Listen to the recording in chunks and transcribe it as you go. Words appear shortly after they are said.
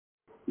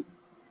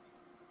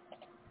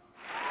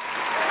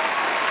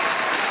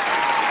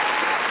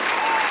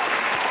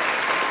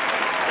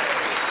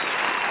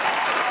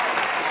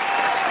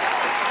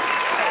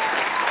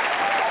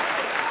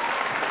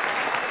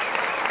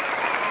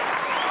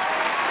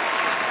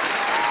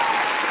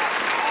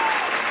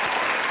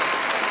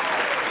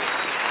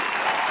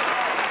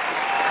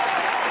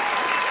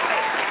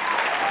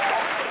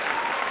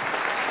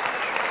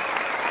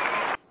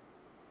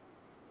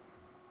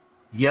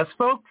Yes,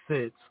 folks,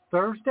 it's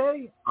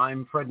Thursday.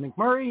 I'm Fred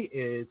McMurray.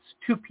 It's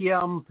 2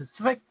 p.m.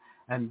 Pacific,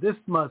 and this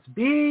must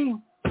be...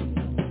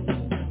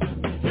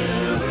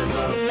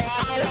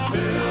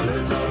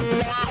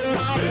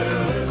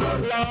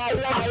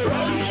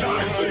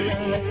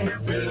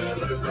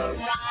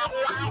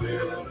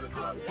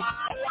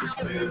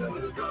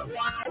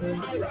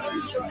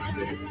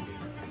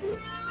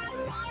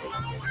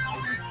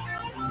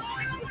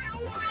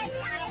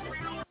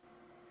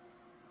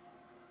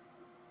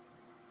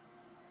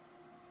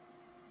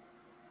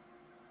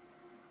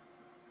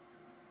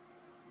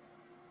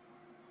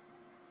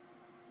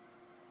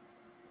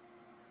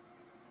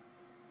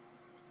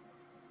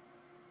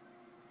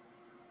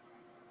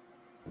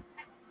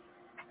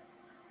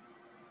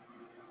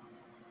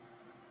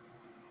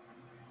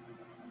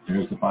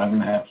 Here's the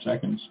 5.5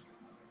 seconds.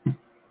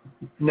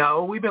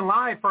 No, we've been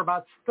live for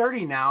about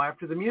 30 now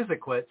after the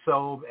music quit,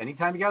 so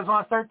anytime you guys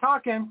want to start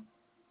talking.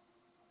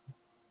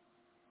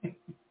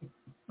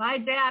 My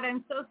bad.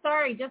 I'm so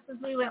sorry. Just as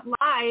we went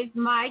live,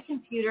 my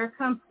computer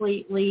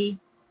completely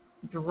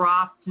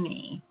dropped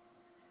me.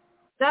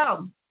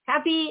 So,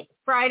 happy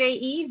Friday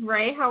Eve,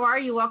 Ray. How are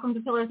you? Welcome to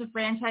Pillars of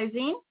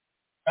Franchising.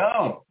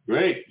 Oh,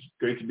 great.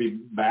 Great to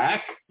be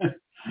back.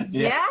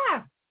 Yeah.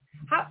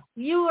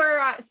 You were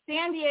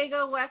San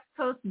Diego West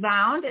Coast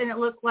bound, and it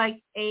looked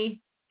like a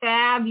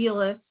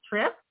fabulous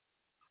trip.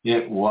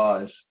 It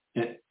was.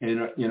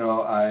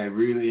 I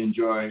really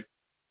enjoy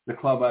the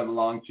club I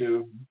belong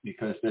to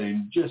because they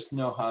just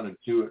know how to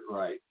do it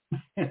right.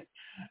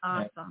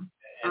 Awesome.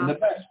 And the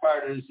best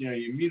part is,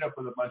 you meet up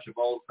with a bunch of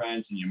old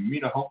friends and you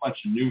meet a whole bunch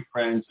of new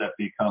friends that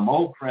become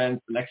old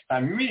friends the next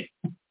time you meet.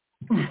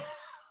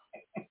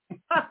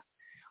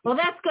 Well,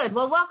 that's good.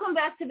 Well, welcome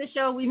back to the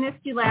show. We missed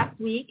you last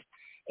week.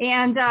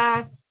 And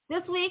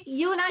this week,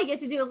 you and I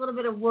get to do a little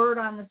bit of word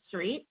on the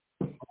street.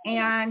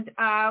 And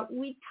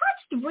we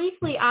touched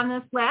briefly on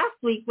this last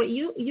week, but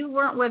you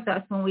weren't with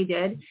us when we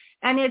did.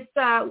 And it's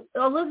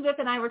Elizabeth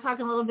and I were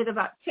talking a little bit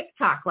about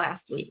TikTok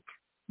last week.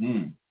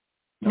 Okay.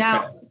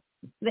 Now,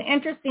 the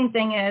interesting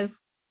thing is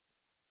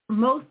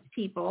most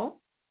people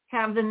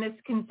have the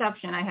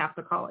misconception, I have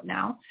to call it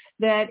now,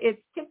 that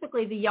it's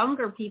typically the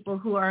younger people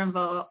who are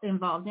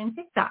involved in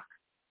TikTok.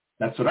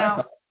 That's what I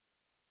thought.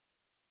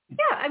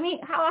 Yeah, I mean,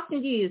 how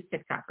often do you use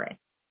TikTok, Ray?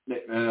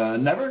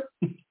 Never.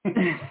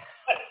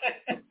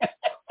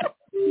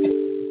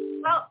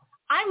 Well,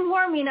 I'm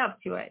warming up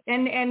to it.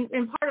 And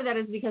part of that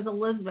is because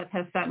Elizabeth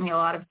has sent me a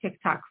lot of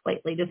TikToks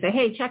lately to say,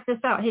 hey, check this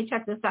out. Hey,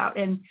 check this out.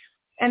 And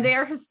they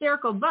are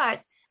hysterical.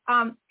 But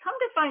come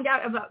to find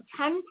out, about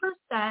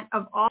 10%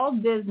 of all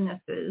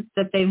businesses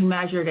that they've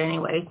measured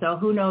anyway, so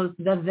who knows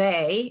the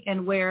they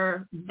and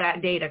where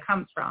that data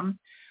comes from,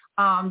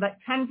 but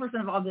 10%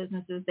 of all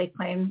businesses, they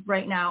claim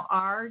right now,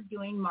 are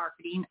doing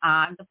marketing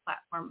on the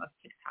platform of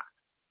TikTok.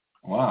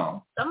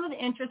 Wow. Some of the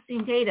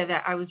interesting data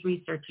that I was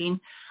researching,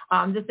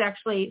 this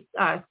actually,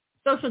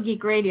 Social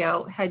Geek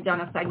Radio had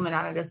done a segment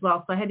on it as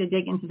well, so I had to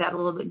dig into that a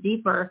little bit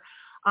deeper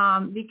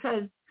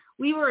because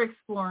we were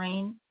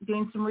exploring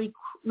doing some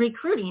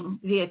recruiting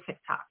via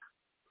TikTok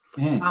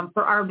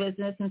for our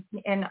business,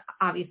 and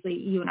obviously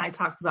you and I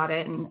talked about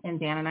it, and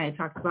Dan and I had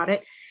talked about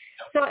it.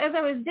 So as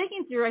I was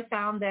digging through, I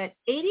found that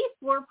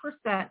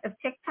 84% of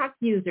TikTok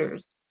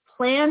users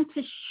plan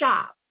to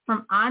shop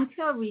from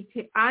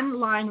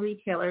online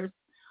retailers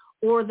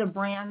or the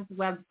brand's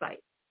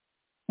website,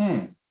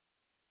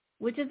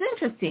 which is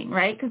interesting,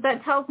 right? Because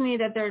that tells me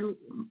that they're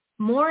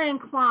more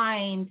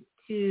inclined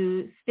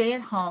to stay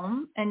at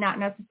home and not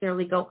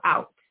necessarily go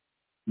out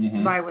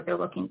to buy what they're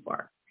looking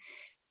for.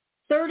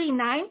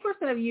 39%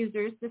 of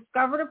users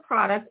discovered a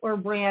product or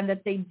brand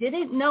that they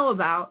didn't know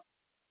about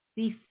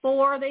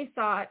before they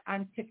saw it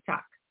on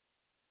TikTok.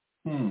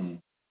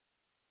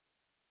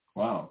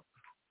 Wow.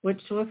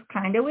 Which was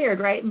kind of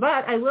weird, right?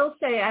 But I will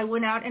say I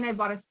went out and I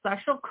bought a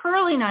special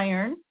curling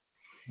iron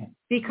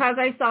because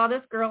I saw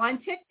this girl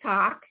on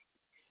TikTok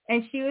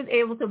and she was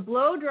able to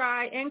blow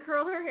dry and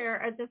curl her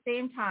hair at the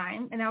same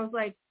time. And I was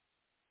like,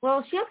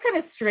 well, she has kind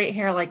of straight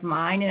hair like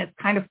mine and it's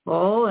kind of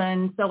full.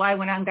 And so I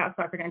went out and got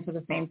suckered into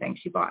the same thing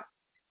she bought.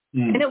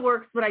 And it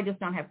works, but I just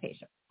don't have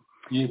patience.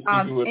 You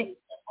think it would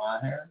my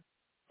hair?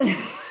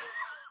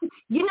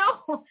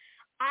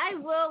 I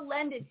will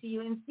lend it to you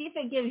and see if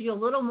it gives you a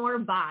little more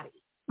body.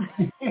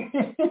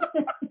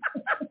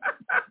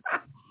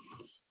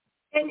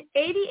 And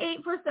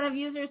 88% of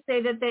users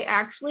say that they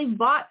actually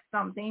bought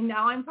something.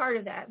 Now I'm part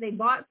of that. They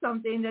bought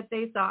something that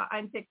they saw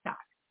on TikTok,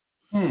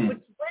 which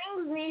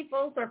brings me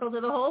full circle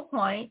to the whole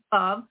point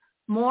of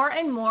more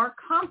and more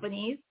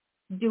companies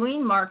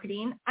doing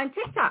marketing on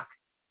TikTok.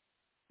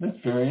 That's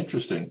very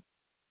interesting.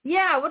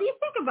 Yeah. What do you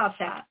think about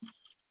that?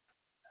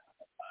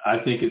 I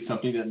think it's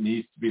something that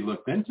needs to be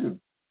looked into.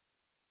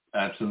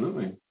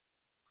 Absolutely.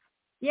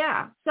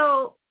 Yeah.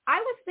 So I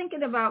was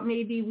thinking about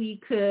maybe we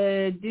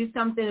could do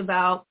something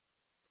about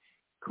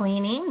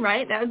cleaning,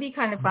 right? That would be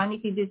kind of fun. You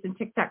could do some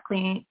TikTok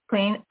clean.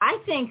 I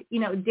think,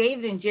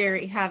 David and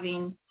Jerry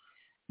having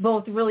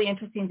both really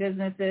interesting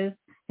businesses,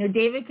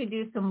 David could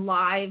do some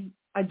live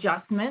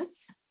adjustments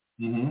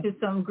to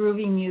some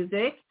groovy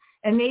music.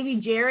 And maybe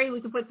Jerry, we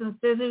could put some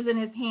scissors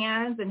in his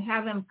hands and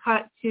have him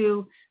cut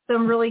to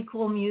some really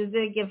cool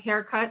music, give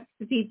haircuts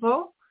to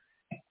people.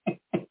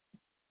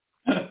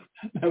 That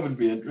would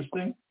be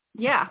interesting.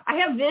 Yeah, I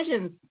have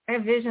visions. I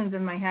have visions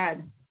in my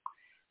head.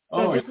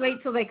 So just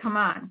wait till they come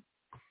on.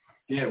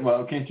 Yeah,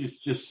 well, can't you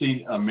just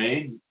see a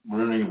maid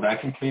running a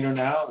vacuum cleaner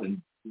now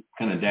and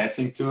kind of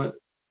dancing to it?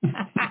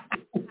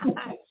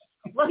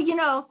 Well,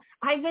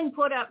 I've been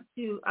put up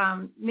to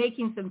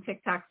making some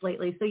TikToks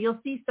lately. So you'll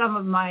see some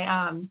of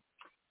my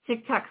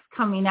TikToks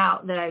coming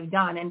out that I've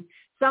done. And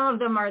some of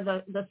them are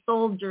the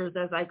soldiers,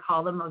 as I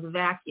call them, of the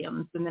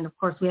vacuums. And then, of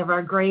course, we have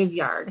our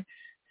graveyard.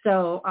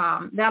 So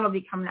that'll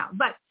be coming out.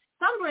 But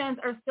some brands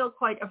are still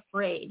quite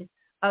afraid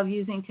of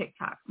using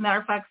TikTok. Matter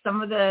of fact,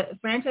 some of the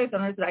franchise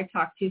owners that I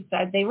talked to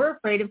said they were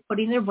afraid of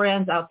putting their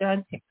brands out there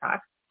on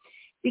TikTok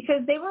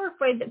because they were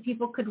afraid that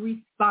people could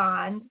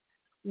respond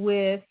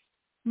with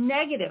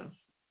negative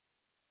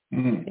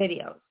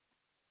videos.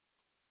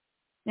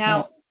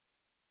 Now,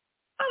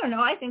 I don't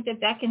know. I think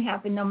that can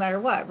happen no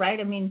matter what, right?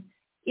 I mean,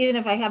 even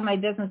if I have my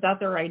business out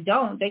there or I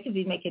don't, they could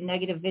be making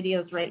negative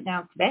videos right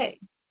now today.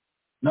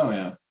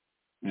 No,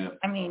 yeah.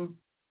 I mean,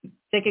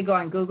 they could go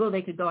on Google.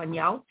 They could go on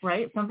Yelp,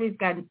 right? If somebody's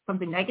got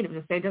something negative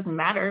to say, it doesn't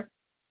matter.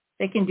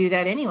 They can do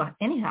that anyhow.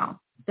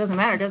 It doesn't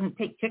matter. It doesn't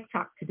take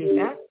TikTok to do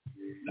that.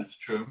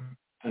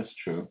 That's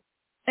true.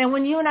 And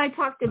when you and I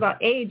talked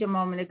about age a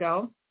moment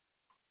ago,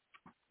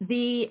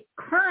 the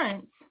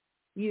current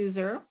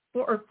user,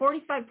 or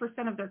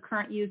 45% of their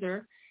current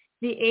user,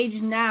 the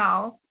age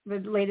now, the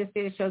latest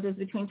data shows, is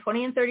between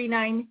 20 and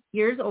 39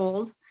 years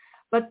old.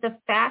 But the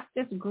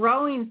fastest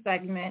growing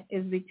segment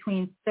is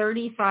between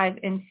 35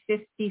 and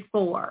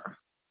 54.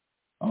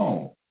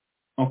 Oh,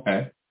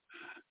 okay.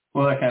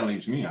 Well, that kind of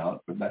leaves me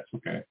out, but that's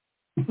okay.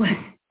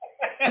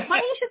 It's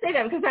funny you should say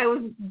that because I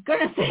was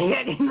going to say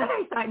it, and then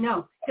I thought,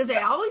 no, because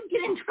I always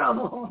get in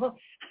trouble.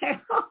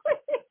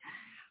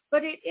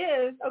 But it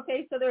is,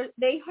 okay, so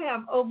they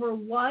have over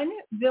 1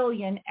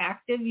 billion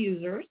active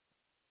users,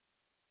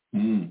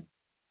 and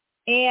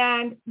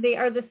they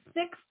are the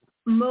 6th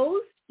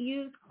most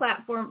used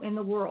platform in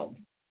the world.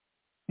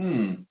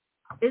 Isn't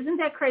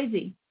that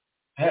crazy?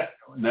 Yeah,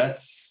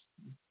 that's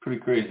pretty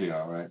crazy,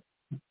 all right.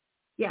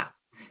 Yeah.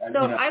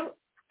 So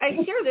I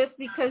share this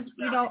because,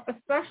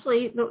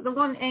 especially the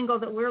one angle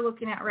that we're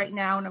looking at right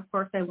now, and of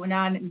course I went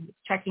on and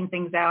checking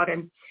things out,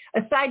 and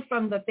aside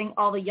from the thing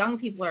all the young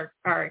people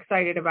are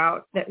excited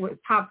about that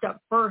popped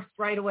up first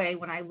right away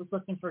when I was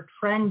looking for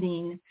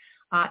trending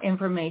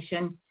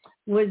information,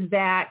 was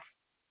that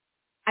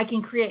I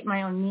can create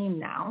my own meme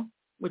now,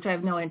 which I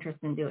have no interest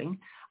in doing,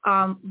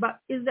 but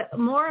is that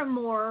more and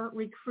more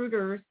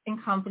recruiters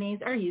and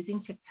companies are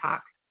using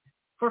TikTok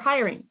for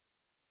hiring.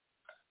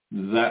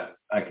 That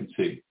I can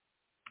see.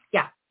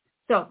 Yeah.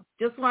 So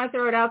just want to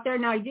throw it out there.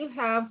 Now, I do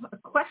have a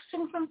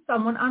question from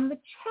someone on the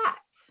chat.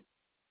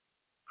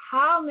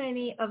 How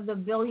many of the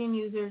billion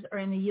users are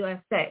in the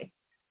USA?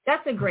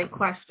 That's a great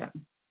question.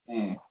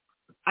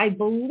 I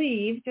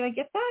believe, did I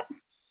get that?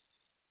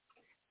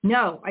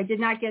 No, I did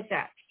not get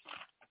that.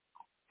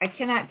 I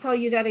cannot tell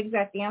you that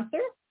exact answer,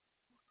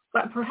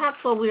 but perhaps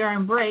while we are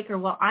on break or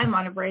while I'm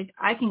on a break,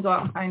 I can go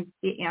out and find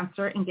the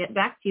answer and get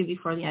back to you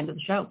before the end of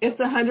the show. It's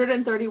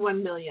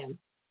 131 million.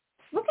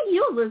 Look at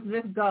you,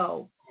 Elizabeth,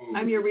 go.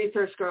 I'm your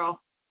research girl.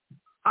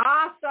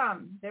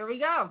 Awesome. There we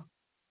go.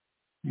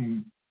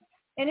 And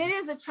it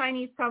is a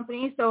Chinese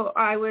company, so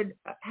I would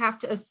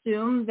have to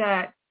assume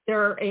that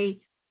there are a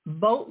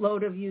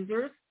boatload of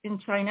users in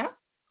China.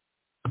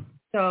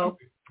 So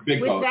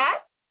with that,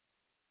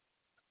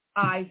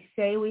 I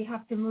say we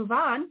have to move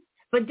on.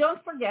 But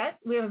don't forget,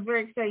 we have a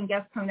very exciting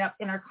guest coming up,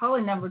 and our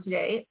call-in number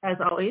today, as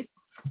always,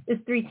 is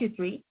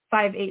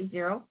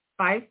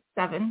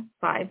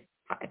 323-580-5755.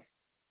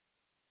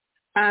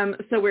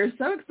 So we're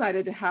so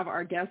excited to have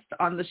our guest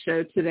on the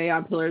show today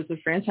on Pillars of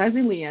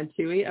Franchising, Leanne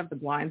Toohey of The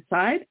Blind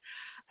Side.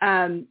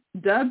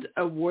 Dubbed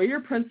a warrior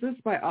princess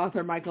by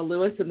author Michael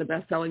Lewis in the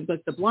best-selling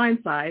book The Blind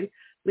Side,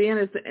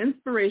 Leanne is the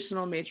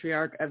inspirational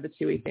matriarch of the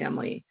Toohey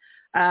family.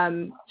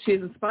 She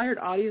has inspired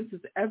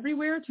audiences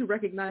everywhere to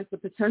recognize the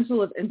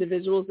potential of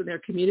individuals in their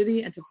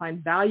community and to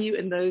find value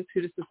in those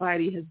who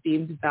society has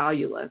deemed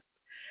valueless.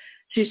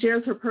 She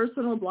shares her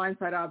personal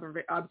blindside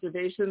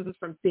observations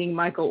from seeing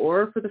Michael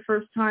Oher for the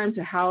first time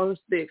to how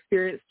the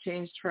experience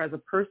changed her as a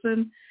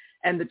person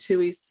and the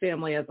Toohey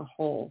family as a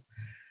whole.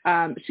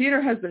 She and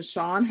her husband,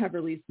 Sean, have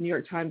released New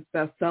York Times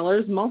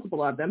bestsellers,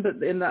 multiple of them,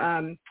 but in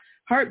the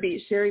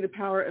Heartbeat, Sharing the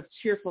Power of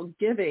Cheerful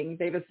Giving,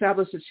 they've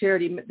established a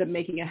charity, the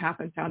Making It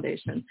Happen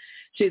Foundation.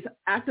 She's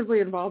actively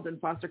involved in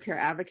foster care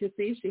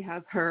advocacy. She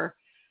has her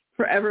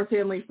Forever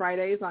Family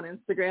Fridays on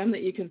Instagram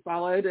that you can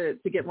follow to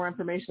get more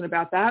information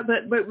about that.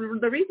 But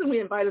the reason we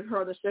invited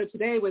her on the show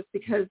today was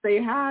because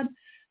they had,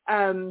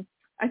 I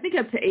think,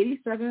 up to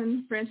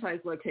 87 franchise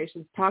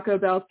locations, Taco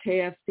Bell,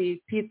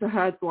 KFC, Pizza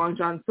Hut, Long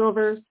John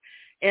Silver's.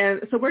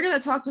 And so we're going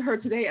to talk to her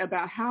today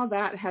about how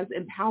that has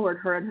empowered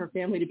her and her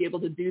family to be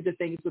able to do the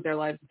things with their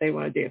lives that they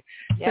want to do.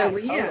 Yeah, so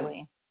Leanne,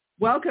 totally.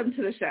 Welcome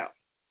to the show.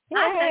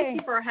 Hi, thank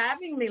you for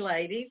having me,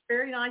 ladies.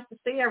 Very nice to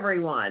see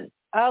everyone.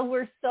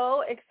 We're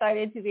so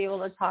excited to be able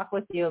to talk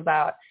with you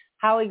about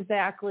how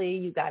exactly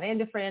you got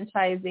into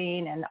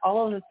franchising and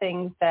all of the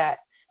things that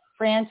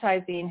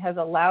franchising has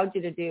allowed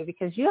you to do,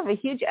 because you have a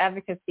huge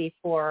advocacy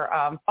for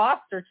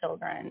foster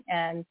children,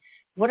 and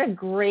what a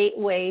great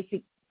way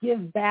to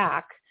give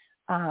back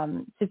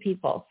to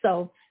people.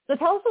 So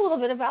tell us a little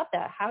bit about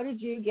that. How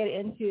did you get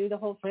into the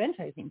whole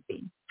franchising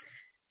scene?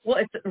 Well,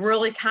 it's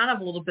really kind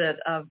of a little bit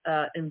of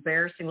an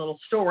embarrassing little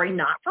story,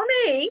 not for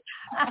me,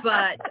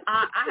 but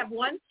I have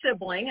one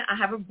sibling. I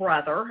have a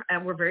brother,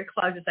 and we're very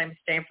close. His name is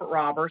Stanford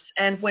Roberts.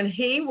 And when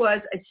he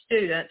was a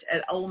student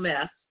at Ole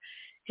Miss,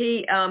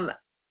 he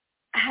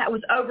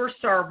was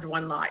overserved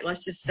one night,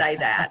 let's just say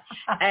that,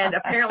 and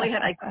apparently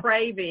had a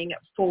craving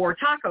for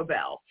Taco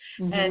Bell.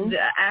 Mm-hmm. And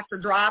after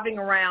driving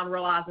around,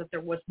 realized that there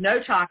was no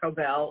Taco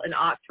Bell in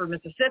Oxford,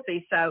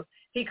 Mississippi. So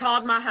he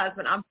called my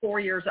husband. I'm 4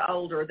 years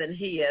older than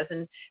he is,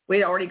 and we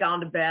had already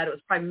gone to bed. It was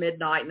probably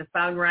midnight, and the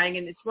phone rang.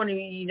 And it's when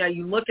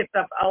you look at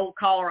the old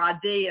caller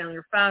ID on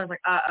your phone. It's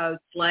like, uh-oh,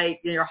 it's late.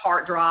 Your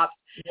heart drops.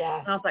 Yeah.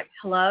 And I was like,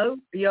 hello,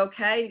 are you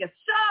okay? He goes,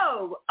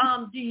 so,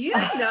 do you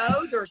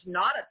know there's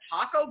not a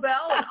Taco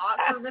Bell in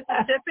Oxford,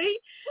 Mississippi?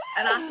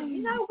 And I said,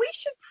 we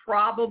should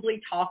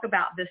probably talk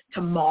about this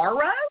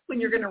tomorrow when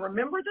you're going to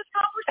remember this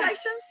conversation.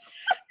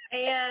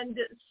 And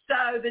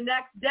so the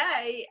next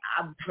day,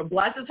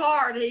 bless his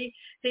heart, he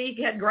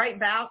had great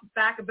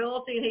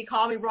backability, and he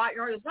called me right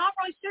here. He was not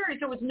really serious.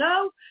 There was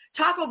no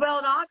Taco Bell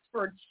in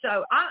Oxford.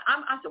 So I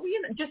said,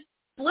 well, just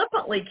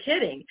flippantly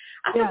kidding.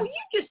 I said, well,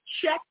 you just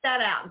check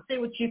that out and see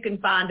what you can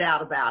find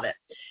out about it.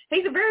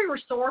 He's a very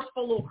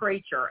resourceful little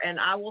creature, and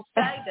I will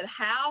say that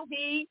how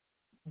he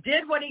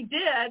did what he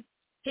did,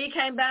 he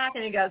came back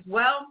and he goes,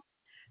 well,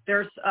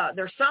 there's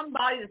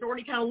somebody that's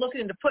already kind of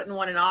looking into putting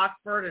one in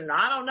Oxford, and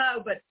I don't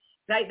know, but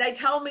they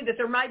told me that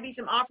there might be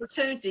some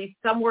opportunities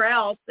somewhere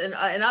else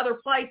in other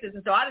places,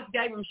 and so I just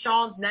gave him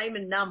Sean's name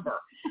and number.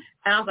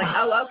 And I was like,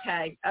 oh,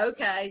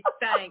 okay,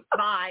 thanks,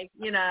 bye,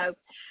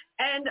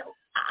 And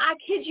I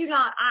kid you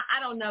not, I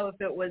don't know if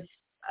it was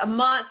a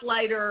month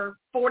later,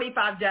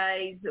 45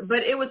 days,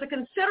 but it was a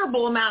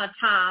considerable amount of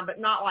time, but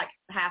not like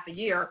half a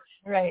year,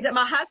 right, that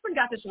my husband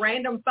got this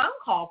random phone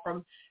call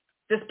from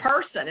this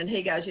person. And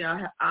he goes,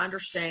 I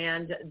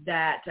understand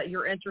that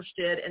you're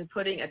interested in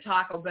putting a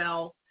Taco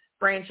Bell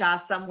franchise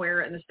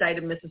somewhere in the state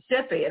of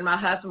Mississippi. And my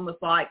husband was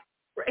like,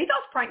 he thought it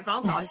was a prank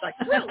phone call. He's like,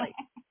 really?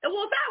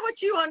 Well, is that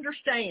what you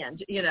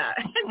understand?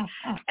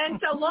 And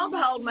so lo and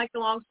behold, make the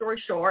long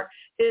story short,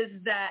 is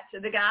that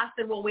the guy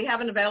said, well, we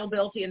have an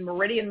availability in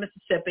Meridian,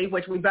 Mississippi,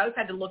 which we both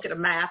had to look at a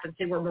map and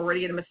see where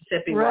Meridian,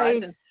 Mississippi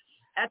was. And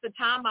at the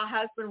time, my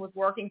husband was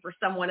working for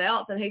someone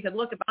else, and he said,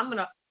 look, if I'm going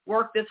to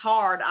work this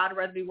hard, I'd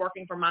rather be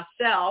working for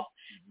myself.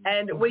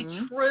 And we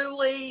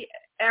truly,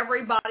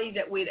 everybody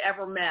that we'd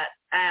ever met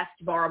asked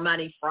to borrow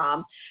money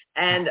from,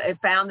 and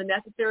found the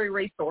necessary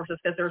resources,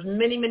 because there's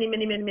many, many,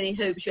 many, many, many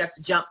hoops you have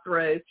to jump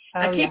through.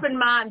 Now, keep in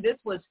mind, this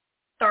was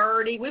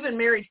we've been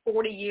married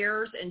 40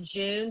 years in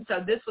June,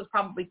 so this was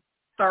probably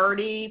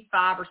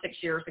 35 or 6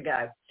 years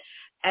ago.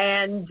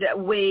 And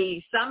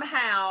we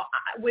somehow,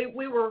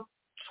 we were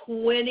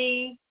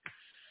 20,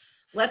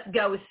 let's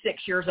go with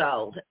 6 years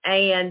old.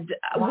 And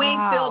we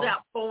filled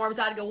out forms.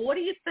 I'd go, what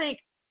do you think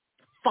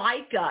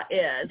FICA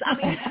is? I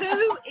mean,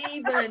 who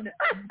even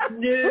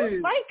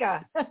knew?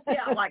 FICA.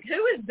 Like,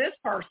 who is this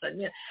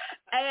person?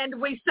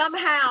 And we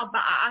somehow,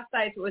 I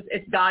say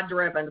it's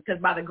God-driven,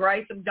 because by the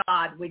grace of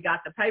God, we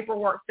got the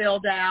paperwork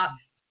filled out,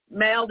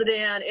 mailed it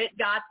in, it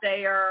got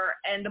there,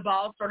 and the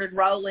ball started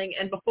rolling.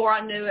 And before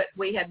I knew it,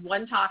 we had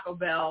one Taco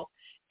Bell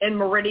in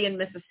Meridian,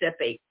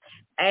 Mississippi.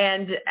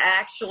 And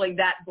actually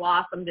that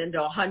blossomed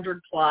into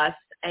 100 plus,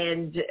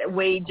 and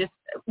we just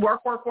work.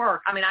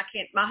 I mean,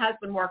 my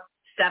husband worked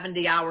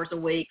 70 hours a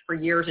week for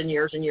years and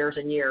years and years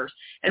and years.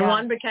 And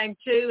one became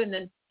two, and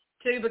then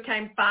two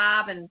became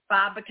five, and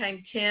five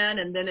became 10.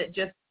 And then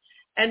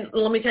and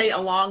let me tell you,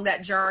 along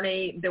that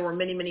journey, there were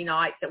many, many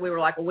nights that we were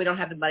like, well, we don't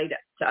have the money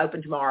to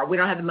open tomorrow. We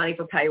don't have the money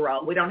for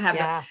payroll. We don't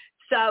have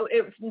So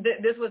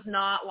this was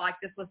not like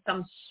this was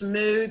some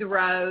smooth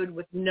road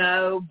with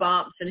no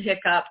bumps and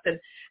hiccups. And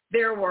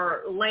there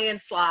were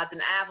landslides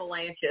and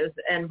avalanches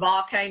and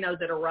volcanoes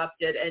that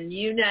erupted, and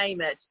you name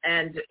it,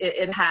 and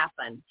it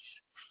happened.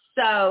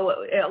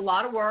 So a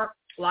lot of work,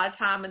 a lot of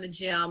time in the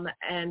gym,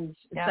 and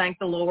thank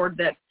the Lord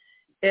that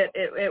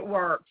it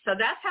worked. So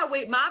that's how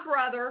my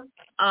brother,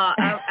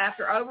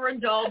 after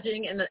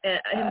overindulging in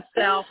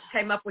himself,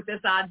 came up with this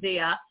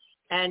idea,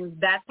 and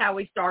that's how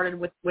we started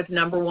with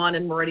number one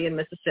in Meridian,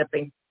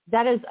 Mississippi.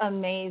 That is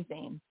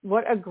amazing.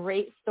 What a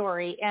great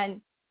story.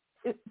 And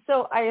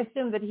so I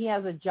assume that he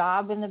has a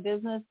job in the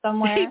business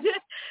somewhere?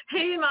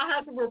 He and my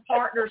husband were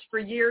partners for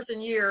years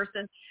and years,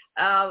 and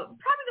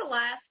probably the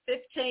last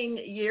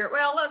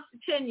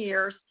 10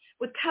 years,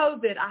 with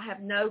COVID, I have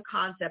no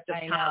concept of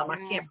I time. know. I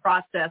can't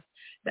process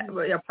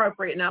the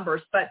appropriate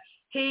numbers. But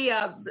he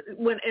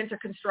went into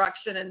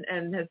construction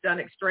and has done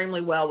extremely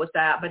well with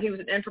that. But he was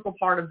an integral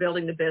part of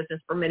building the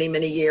business for many,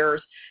 many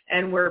years.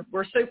 And we're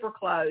super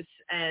close.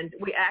 And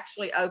we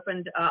actually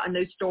opened a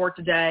new store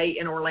today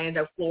in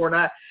Orlando,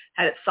 Florida,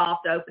 had its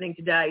soft opening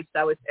today.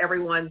 So it's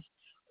everyone's,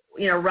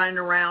 running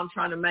around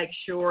trying to make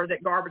sure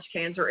that garbage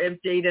cans are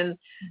emptied and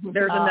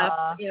there's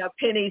enough,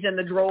 pennies in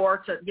the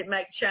drawer to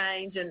make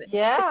change. And it's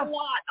a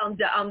lot on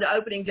the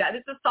opening day.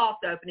 It's a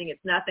soft opening. It's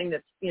nothing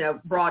that's,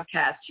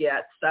 broadcast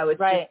yet. So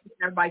it's just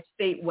everybody's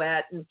feet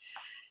wet. And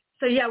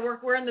so,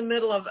 we're in the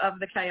middle of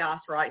the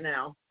chaos right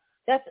now.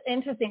 That's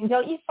interesting.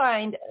 Don't you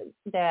find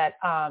that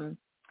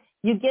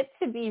you get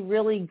to be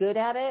really good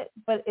at it,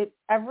 but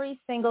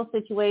every single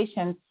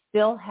situation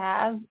still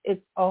has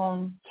its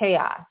own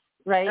chaos?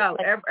 Right. Oh,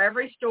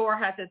 every store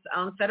has its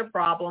own set of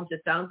problems,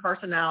 its own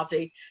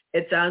personality,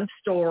 its own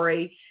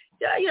story.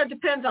 It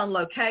depends on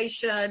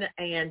location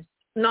and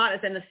not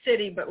as in the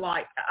city, but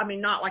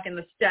not like in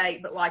the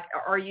state, but like,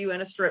 are you in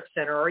a strip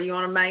center? Are you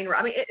on a main road?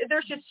 I mean,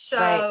 there's just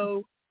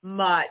so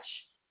much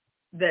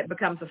that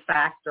becomes a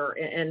factor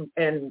in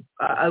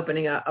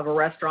opening of a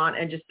restaurant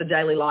and just the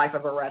daily life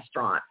of a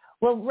restaurant.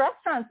 Well,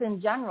 restaurants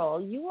in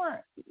general, you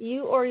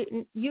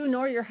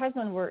nor your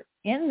husband were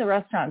in the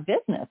restaurant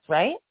business,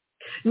 right?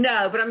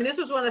 No, but I mean, this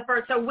was one of the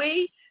first. So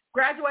we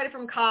graduated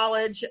from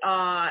college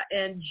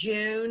in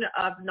May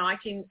of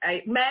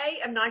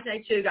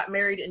 1982, got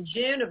married in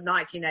June of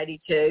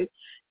 1982.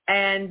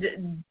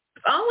 And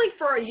only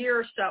for a year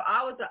or so,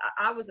 I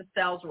was a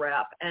sales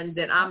rep. And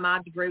then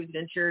my degree was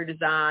in interior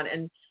design.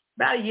 And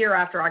about a year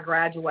after I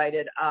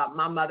graduated,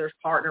 my mother's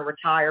partner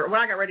retired.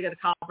 When I got ready to go to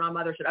college, my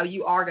mother said,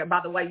 you are going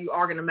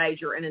to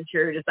major in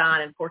interior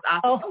design. And of course, I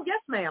said, oh yes,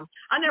 ma'am.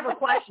 I never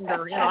questioned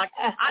her.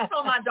 I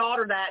told my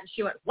daughter that and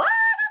she went, what?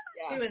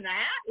 I'm doing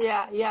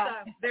that? Yeah.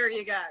 So there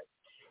you go.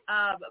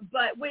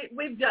 But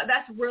we've done,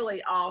 that's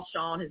really all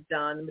Sean has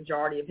done. The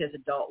majority of his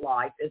adult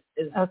life is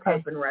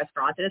open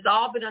restaurants. And it's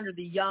all been under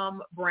the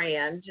Yum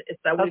brand.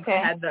 So we've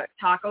had the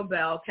Taco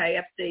Bell,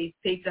 KFC,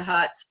 Pizza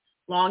Hut,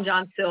 Long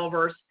John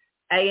Silver's,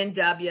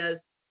 A&W's.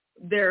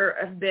 There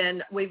have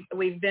been,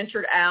 we've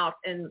ventured out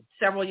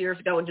several years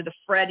ago into the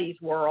Freddy's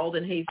world,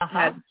 and he's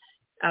had,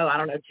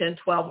 10,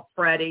 12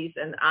 Freddy's,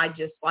 and I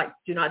just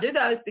do not do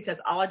those because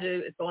all I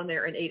do is go in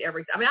there and eat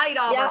everything. I mean, I eat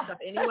all that stuff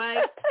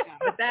anyway,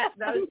 but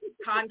those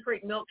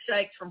concrete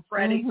milkshakes from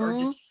Freddy's are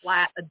just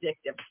flat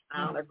addictive.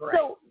 They're great.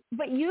 So,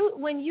 but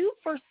when you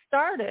first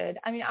started,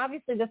 I mean,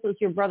 obviously this was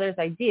your brother's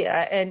idea,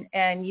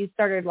 and you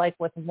started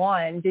with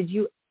one. Did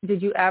you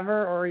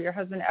ever, or your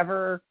husband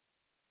ever,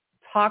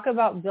 talk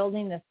about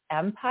building this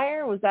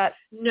empire? Was that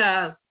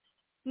No,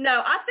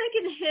 I think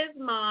in his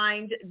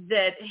mind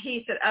that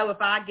he said, if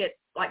I get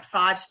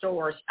 5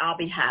 stores, I'll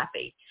be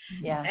happy.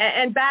 Yeah.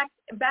 And back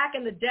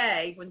in the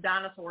day when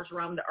dinosaurs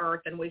roamed the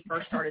earth and we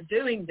first started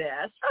doing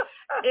this,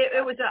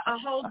 it was a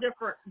whole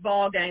different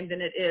ball game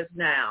than it is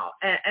now.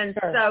 And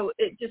so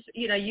it just,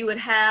 you would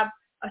have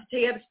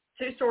he had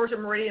 2 stores in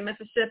Meridian,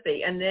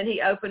 Mississippi, and then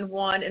he opened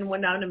one in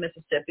Winona,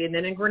 Mississippi, and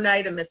then in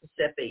Grenada,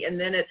 Mississippi, and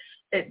then it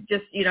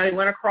just, he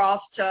went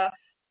across to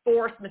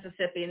Forest,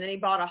 Mississippi, and then he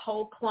bought a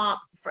whole clump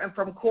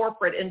from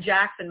corporate in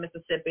Jackson,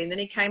 Mississippi, and then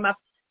he came up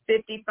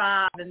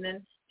 55, and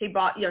then he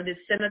bought, did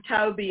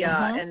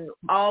Senatobia and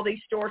all these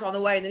stores on the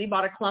way, and then he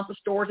bought a clump of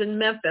stores in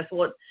Memphis.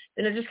 Well,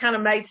 then it just kind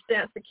of made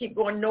sense to keep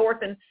going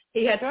north, and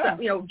he had,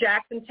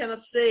 Jackson,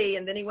 Tennessee,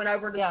 and then he went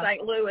over to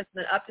St. Louis, and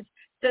then up to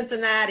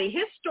Cincinnati.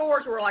 His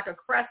stores were like a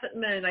crescent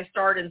moon. They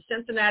started in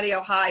Cincinnati,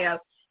 Ohio,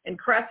 and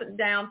crescent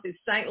down through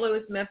St.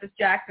 Louis, Memphis,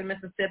 Jackson,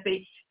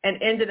 Mississippi,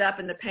 and ended up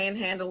in the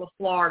panhandle of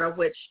Florida,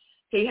 which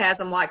he has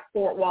them like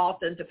Fort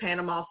Walton to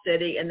Panama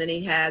City, and then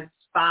he has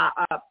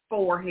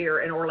 4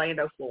 here in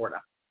Orlando,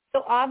 Florida.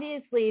 So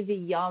obviously the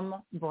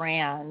Yum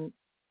brand,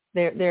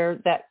 they're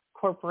that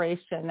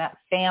corporation, that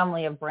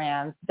family of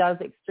brands does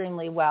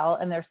extremely well,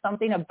 and there's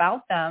something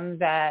about them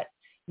that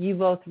you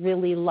both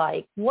really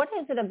like. What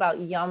is it about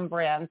Yum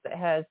brands that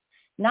has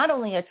not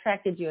only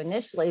attracted you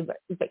initially,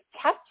 but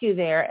kept you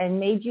there and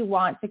made you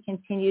want to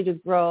continue to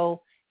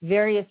grow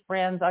various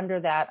brands under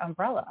that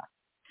umbrella?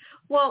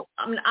 Well,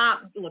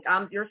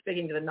 you're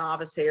speaking to the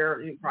novice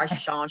here. Probably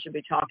Sean should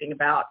be talking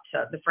about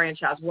the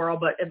franchise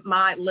world, but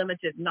my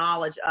limited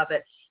knowledge of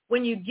it,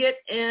 when you get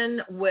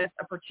in with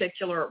a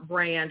particular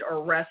brand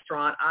or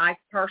restaurant, I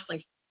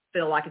personally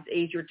feel like it's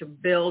easier to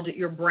build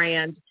your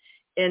brand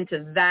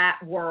into that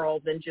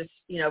world than just,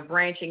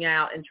 branching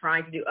out and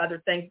trying to do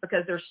other things,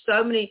 because there's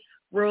so many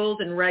rules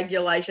and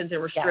regulations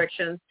and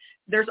restrictions.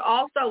 There's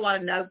also a lot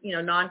of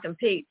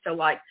non-compete. So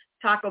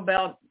Taco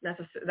Bell,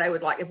 they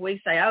would if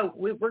we say,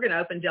 we're going to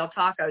open Del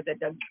Taco, they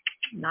go,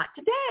 not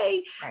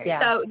today.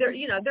 Yeah. So there's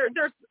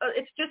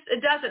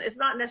it's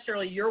not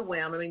necessarily your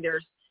whim. I mean,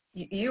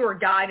 you are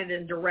guided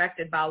and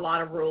directed by a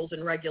lot of rules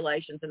and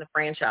regulations in the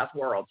franchise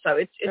world. So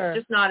it's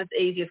just not as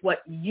easy as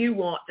what you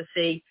want to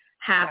see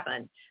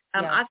happen.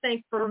 I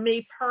think for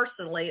me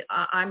personally,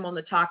 I'm on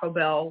the Taco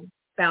Bell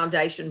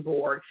Foundation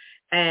board,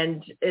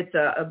 And it's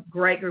a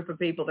great group of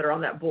people that are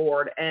on that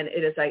board. And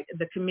it is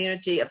the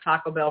community of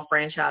Taco Bell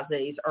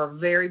franchisees are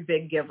very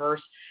big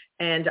givers.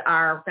 And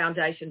our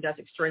foundation does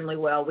extremely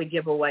well. We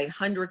give away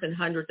hundreds and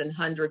hundreds and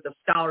hundreds of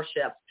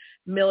scholarships,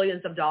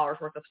 millions of dollars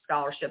worth of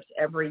scholarships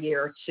every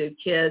year to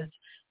kids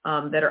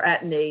that are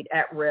at need,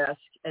 at risk,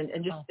 and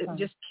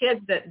just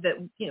kids that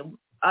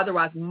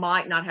otherwise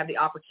might not have the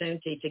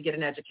opportunity to get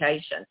an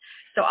education.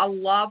 So I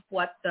love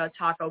what the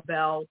Taco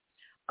Bell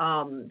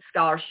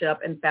scholarship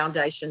and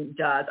foundation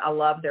does. I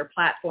love their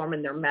platform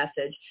and their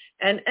message.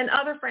 And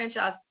other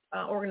franchise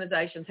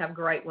organizations have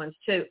great ones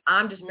too.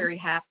 I'm just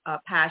very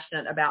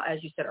passionate about,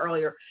 as you said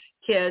earlier,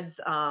 kids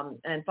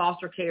and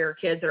foster care,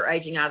 kids that are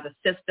aging out of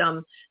the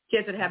system,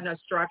 kids that have no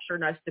structure,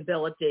 no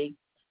stability.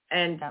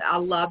 And I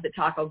love that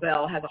Taco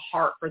Bell has a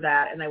heart for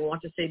that, and they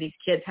want to see these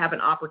kids have an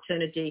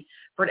opportunity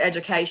for an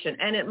education.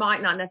 And it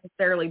might not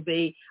necessarily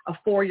be a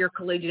 4-year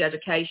collegiate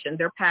education.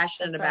 They're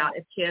passionate about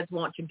if kids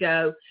want to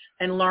go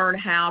and learn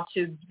how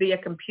to be a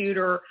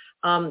computer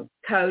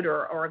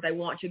coder, or they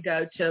want to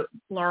go to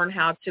learn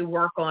how to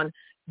work on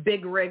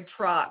big rig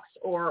trucks,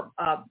 or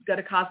go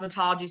to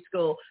cosmetology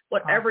school.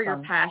 Whatever your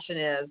passion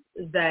is,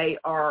 they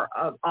are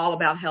all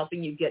about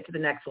helping you get to the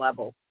next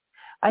level.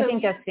 I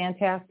think that's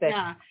fantastic.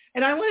 Yeah,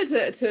 and I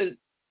wanted to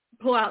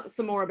pull out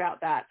some more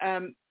about that.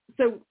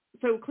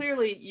 So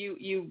clearly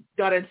you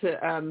got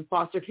into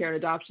foster care and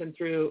adoption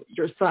through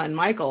your son,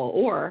 Michael,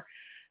 or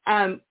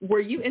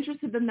were you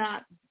interested in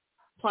that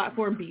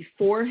platform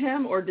before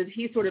him, or did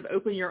he sort of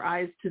open your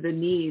eyes to the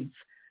needs,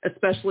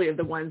 especially of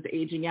the ones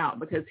aging out,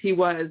 because he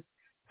was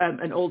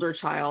an older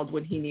child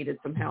when he needed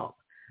some help?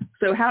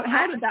 So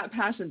how did that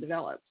passion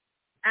develop?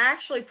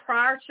 Actually,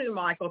 prior to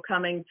Michael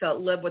coming to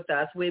live with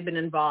us, we've been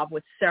involved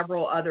with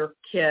several other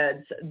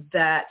kids.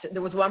 That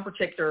there was one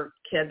particular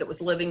kid that was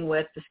living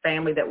with this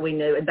family that we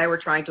knew, and they were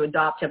trying to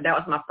adopt him. That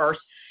was my first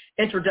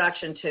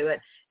introduction to it.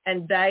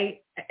 And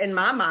they, in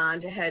my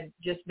mind, had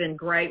just been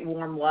great,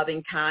 warm,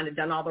 loving, kind, and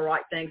done all the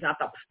right things. And I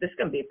thought, this is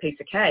going to be a piece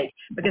of cake,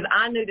 because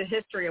I knew the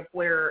history of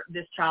where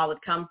this child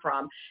had come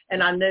from.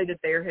 And I knew that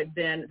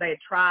they had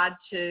tried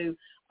to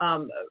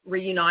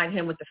reunite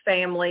him with the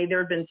family. There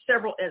had been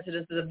several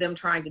incidences of them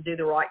trying to do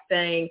the right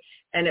thing,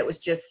 and it was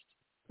just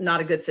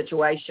not a good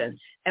situation.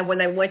 And when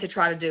they went to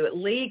try to do it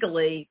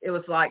legally, it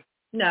was like,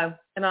 no.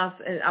 And I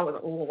was,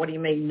 well, what do you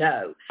mean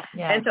no?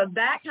 Yeah. And so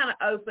that kind of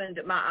opened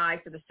my eyes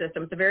to the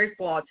system. It's a very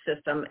flawed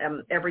system.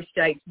 Every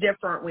state's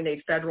different. We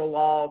need federal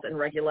laws and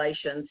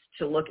regulations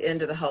to look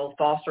into the whole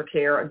foster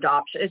care,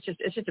 adoption.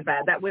 It's just a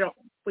bad,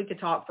 we could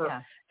talk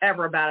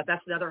forever about it.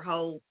 That's another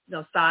whole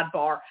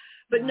sidebar.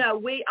 But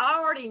no, I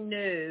already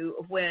knew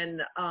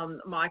when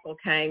Michael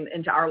came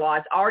into our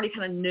lives. I already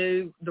kind of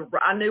knew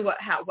I knew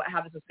how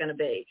this was going to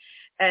be,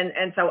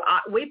 and so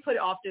we put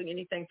off doing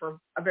anything for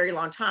a very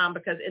long time,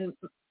 because in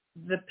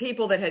the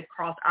people that had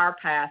crossed our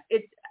path,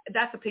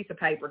 that's a piece of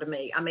paper to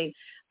me. I mean,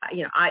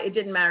 it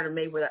didn't matter to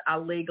me whether I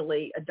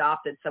legally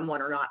adopted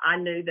someone or not. I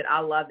knew that I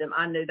loved them.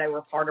 I knew they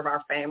were part of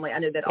our family. I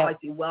knew they'd always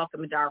be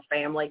welcome into our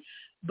family.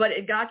 But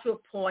it got to a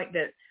point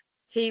that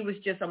he was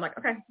just, I'm like,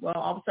 okay, well,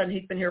 all of a sudden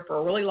he's been here for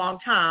a really long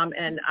time,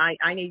 and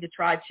I need to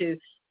try to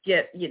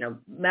get,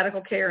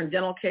 medical care and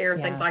dental care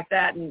and things like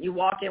that. And you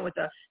walk in with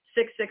a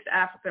 6'6"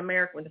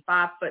 African-American with a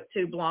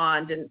 5'2"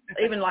 blonde, and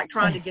even like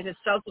trying to get his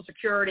social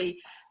security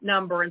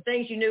number and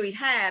things you knew he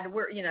had,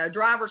 where,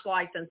 driver's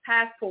license,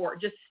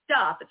 passport, just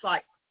stuff. It's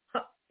like,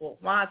 well,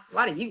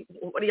 what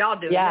do y'all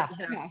do? Yeah.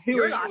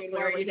 You're not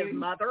clearly his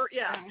mother.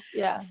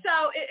 Yeah.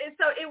 So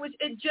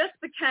it just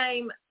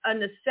became a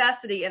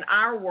necessity in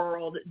our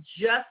world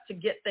just to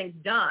get things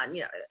done.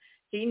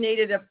 He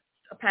needed a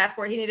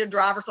passport. He needed a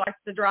driver's license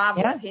to drive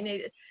with.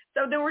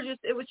 So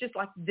it was just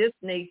like, this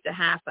needs to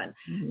happen.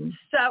 Mm-hmm.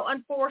 So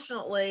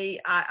unfortunately,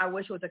 I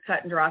wish it was a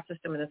cut and dry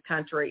system in this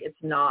country. It's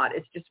not.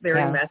 It's just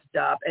very messed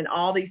up. And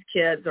all these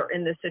kids are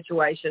in this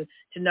situation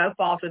to no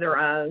fault of their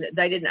own.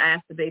 They didn't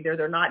ask to be there.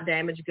 They're not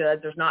damaged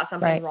goods. There's not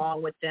something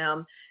wrong with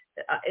them.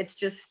 It's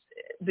just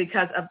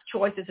because of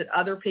choices that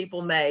other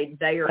people made,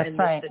 they are in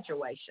this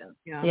situation.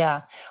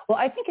 Yeah. Well,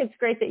 I think it's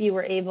great that you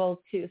were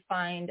able to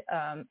find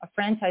a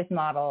franchise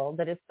model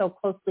that is so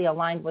closely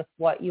aligned with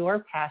what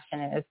your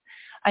passion is.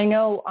 I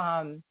know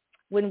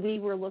when we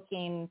were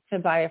looking to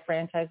buy a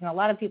franchise, and a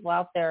lot of people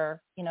out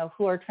there,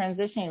 who are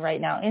transitioning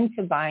right now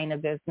into buying a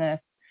business,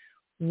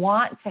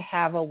 want to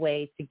have a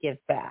way to give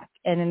back.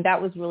 And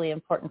that was really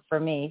important for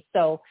me.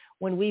 So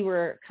when we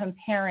were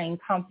comparing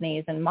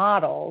companies and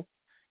models,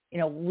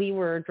 we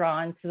were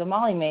drawn to the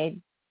Molly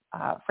Maid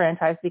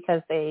franchise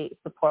because they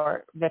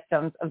support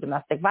victims of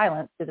domestic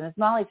violence through the Ms.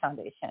 Molly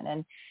Foundation.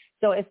 And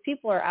so if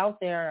people are out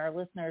there, our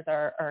listeners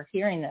are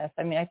hearing this,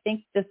 I mean, I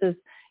think this is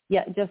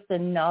just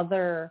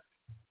another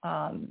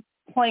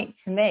point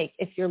to make.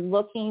 If you're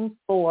looking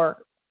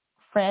for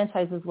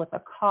franchises with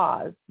a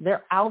cause,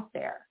 they're out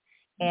there.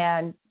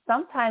 And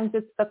sometimes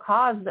it's the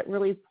cause that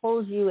really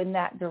pulls you in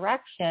that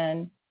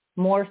direction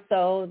more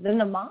so than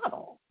the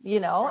model, Right.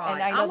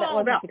 And I know I'm that all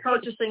about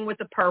purchasing with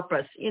a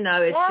purpose.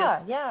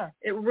 It's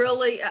it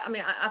really, I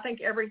mean, I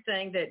think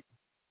everything that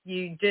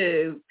you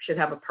do should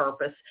have a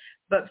purpose,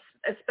 but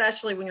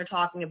especially when you're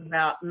talking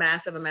about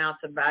massive amounts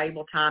of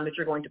valuable time that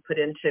you're going to put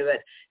into it,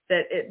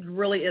 that it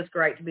really is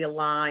great to be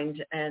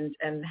aligned and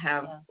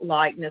have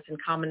likeness and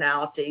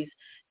commonalities.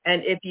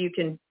 And if you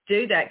can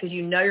do that, because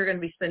you know you're going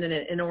to be spending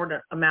an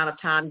inordinate amount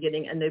of time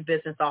getting a new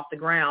business off the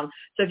ground.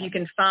 So if you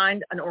can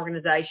find an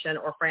organization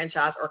or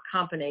franchise or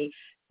company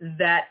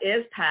that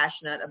is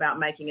passionate about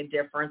making a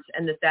difference,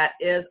 and that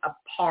is a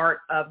part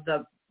of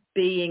the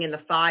being and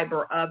the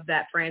fiber of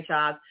that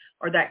franchise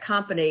or that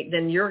company,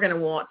 then you're going to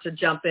want to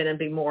jump in and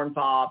be more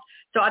involved.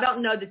 So I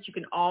don't know that you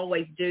can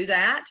always do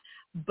that,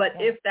 but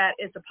if that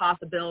is a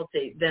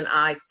possibility, then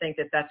I think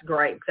that that's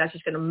great, because that's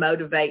just going to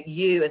motivate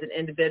you as an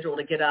individual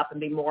to get up and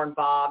be more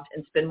involved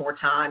and spend more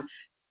time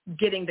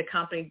getting the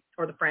company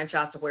or the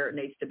franchise to where it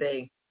needs to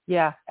be.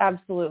 Yeah,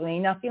 absolutely.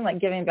 Nothing like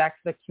giving back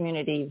to the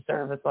community you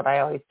serve is what I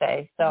always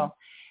say. So,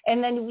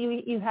 and then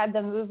you had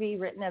the movie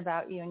written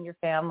about you and your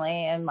family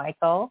and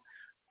Michael.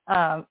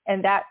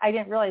 And that, I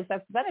didn't realize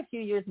that's been a few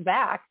years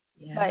back,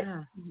 but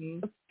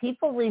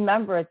people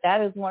remember it.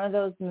 That is one of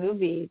those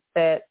movies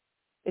that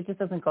it just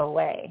doesn't go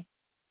away.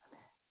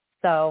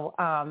 So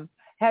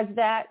has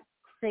that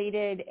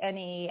created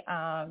any,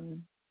 I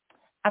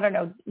don't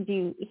know, do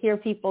you hear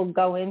people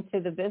go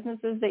into the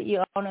businesses that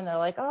you own and they're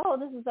like, oh,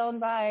 this is owned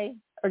by,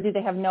 or do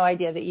they have no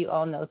idea that you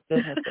own those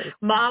businesses?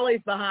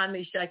 Molly's behind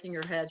me shaking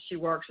her head. She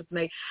works with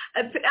me.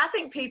 I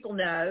think people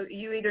know.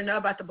 You either know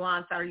about The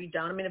Blind Side or you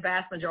don't. I mean, the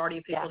vast majority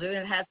of people do, and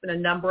it has been a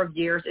number of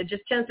years. It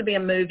just tends to be a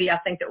movie, I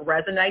think, that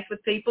resonates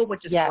with people,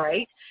 which is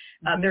great.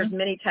 There's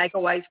many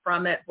takeaways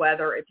from it,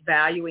 whether it's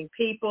valuing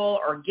people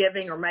or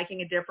giving or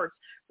making a difference,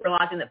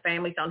 realizing that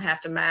families don't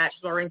have to match,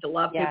 learning to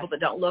love people that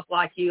don't look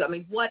like you. I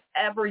mean,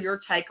 whatever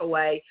your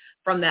takeaway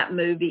from that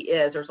movie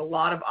is, there's a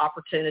lot of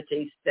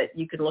opportunities that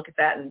you can look at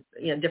that,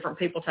 and different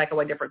people take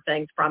away different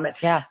things from it.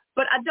 Yeah.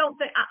 But I don't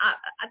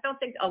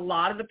think a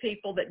lot of the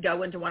people that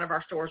go into one of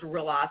our stores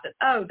realize that,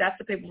 oh, that's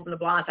the people from The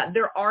Blind Side.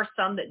 There are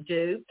some that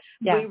do.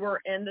 Yeah. We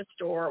were in the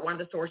store, one of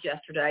the stores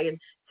yesterday, and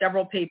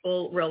several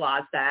people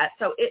realized that.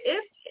 So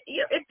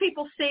if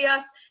people see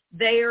us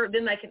there,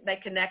 then they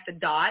connect the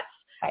dots.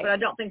 Right. But I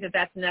don't think that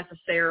that's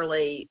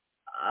necessarily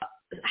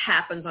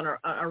happens on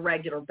a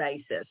regular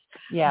basis.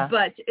 Yeah.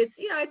 But it's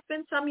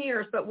been some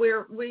years, but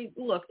we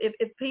look,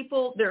 if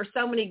people, there are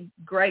so many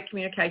great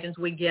communications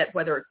we get,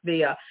 whether it's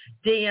via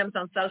DMs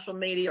on social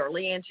media or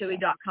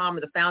leannetuohy.com or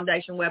the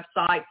foundation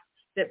website,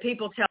 that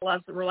people tell us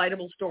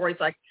relatable stories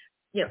like,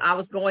 I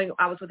was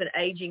with an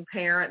aging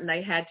parent and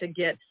they had to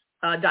get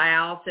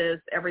dialysis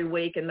every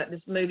week, and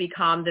this movie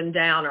calmed them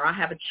down. Or I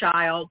have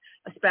a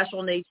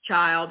special needs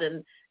child,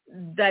 and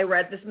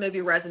this movie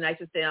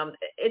resonates with them.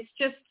 It's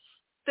just,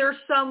 there's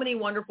so many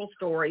wonderful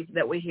stories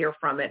that we hear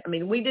from it. I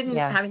mean, we didn't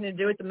have anything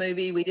to do with the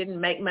movie. We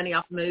didn't make money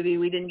off the movie.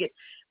 We didn't get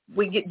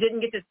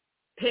to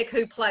pick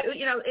who played.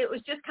 It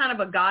was just kind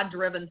of a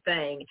God-driven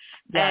thing.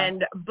 Yeah.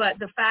 But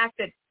the fact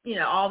that,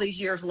 all these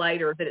years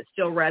later, that it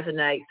still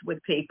resonates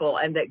with people,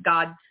 and that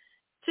God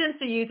tends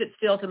to use it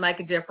still to make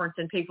a difference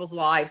in people's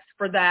lives,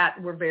 for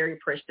that, we're very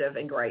appreciative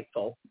and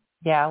grateful.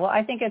 Yeah, well,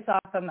 I think it's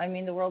awesome. I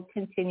mean, the world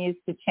continues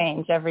to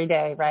change every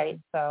day, right?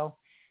 So,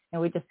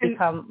 we just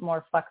become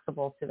more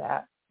flexible to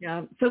that.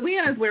 Yeah. So,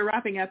 Leanne, as we're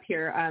wrapping up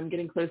here,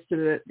 getting close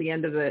to the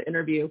end of the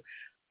interview,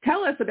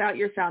 tell us about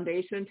your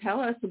foundation. Tell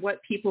us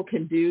what people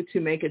can do to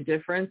make a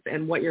difference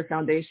and what your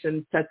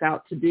foundation sets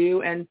out to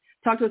do. And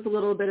talk to us a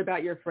little bit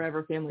about your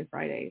Forever Family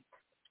Fridays.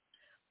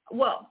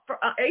 Well, for,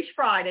 each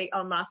Friday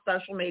on my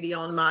social media,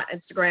 on my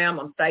Instagram,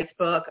 on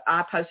Facebook,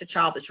 I post a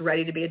child that's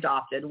ready to be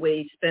adopted.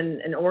 We spend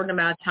an inordinate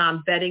amount of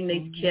time vetting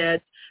these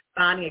kids,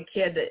 finding a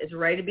kid that is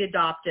ready to be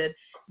adopted.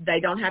 They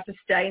don't have to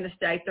stay in the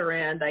state they're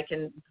in. They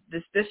can,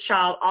 this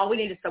child, all we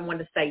need is someone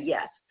to say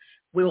yes.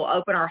 We will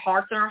open our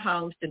hearts and our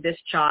homes to this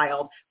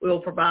child. We will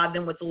provide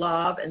them with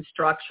love and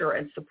structure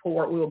and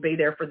support. We will be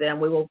there for them.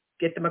 We will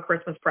get them a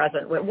Christmas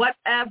present.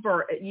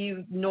 Whatever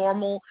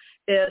normal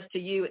is to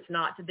you, it's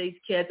not to these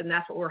kids, and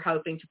that's what we're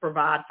hoping to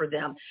provide for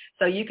them.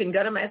 So you can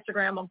go to my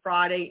Instagram on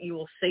Friday. You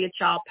will see a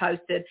child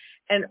posted.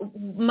 And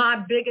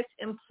my biggest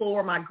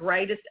implore, my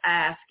greatest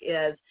ask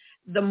is,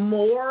 the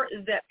more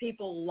that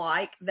people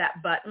like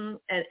that button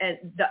and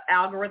the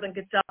algorithm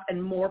gets up,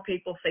 and more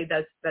people see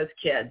those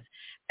kids.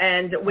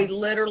 And we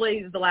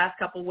literally, the last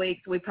couple of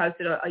weeks, we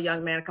posted a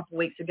young man a couple of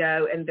weeks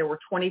ago, and there were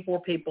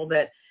 24 people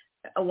that,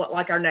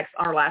 like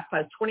our last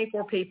post,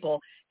 24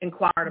 people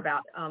inquired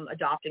about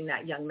adopting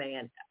that young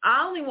man.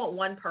 I only want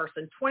one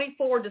person.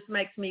 24 just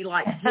makes me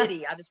like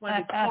giddy. I just want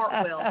to do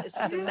cartwheels. It's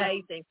just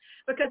amazing.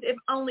 Because if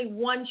only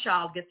one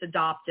child gets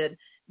adopted,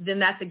 then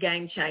that's a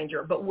game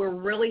changer. But we're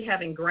really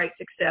having great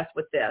success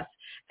with this.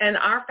 And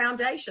our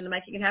foundation, the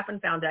Making It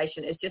Happen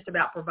Foundation, is just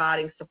about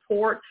providing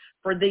support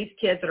for these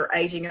kids that are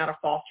aging out of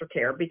foster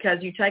care. Because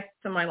you take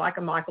somebody like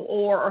a Michael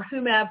or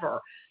whomever,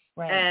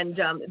 right, and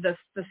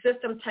the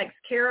system takes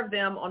care of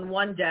them on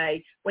one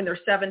day when they're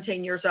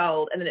 17 years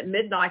old, and then at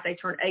midnight they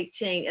turn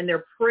 18, and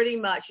they're pretty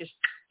much just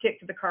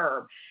kicked to the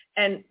curb.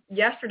 And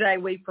yesterday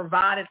we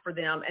provided for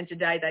them, and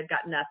today they've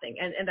got nothing.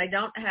 And they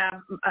don't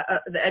have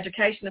the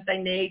education that they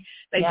need.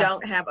 They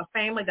don't have a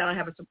family. They don't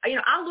have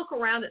I look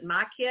around at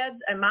my kids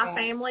and my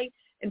family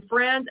and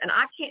friends, and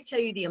I can't tell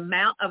you the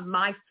amount of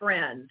my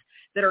friends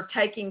that are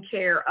taking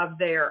care of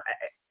their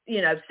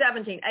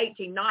 17,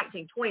 18,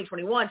 19, 20,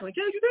 21,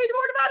 22, 23,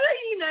 24,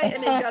 25,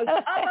 and it goes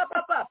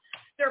up.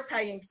 They're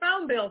paying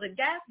phone bills and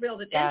gas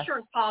bills and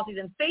insurance policies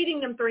and feeding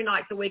them 3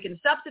 nights a week and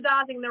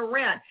subsidizing their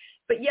rent.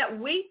 But yet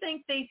we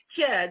think these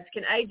kids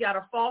can age out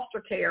of foster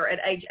care at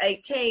age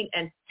 18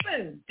 and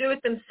boom, do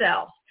it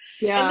themselves.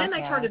 Yeah. And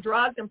then they turn to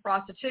drugs and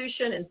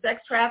prostitution and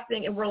sex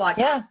trafficking, and we're like,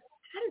 how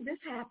did this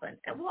happen?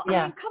 And I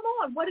mean, come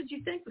on, what did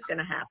you think was going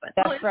to happen?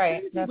 That's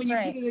right. When you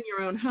put it in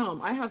your own home,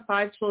 I have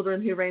 5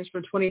 children who range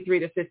from 23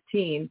 to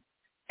 15,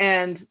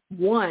 and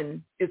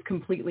one is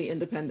completely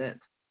independent.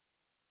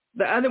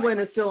 The other one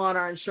is still on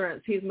our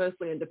insurance. He's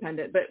mostly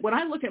independent. But when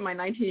I look at my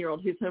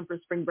 19-year-old who's home for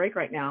spring break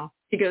right now,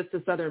 he goes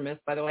to Southern Miss,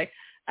 by the way.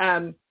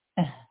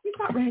 He's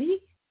not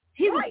ready.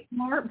 He's a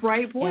smart,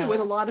 bright boy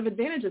with a lot of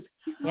advantages.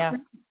 He's not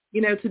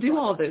ready, to do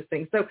all of those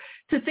things. So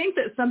to think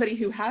that somebody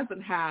who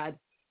hasn't had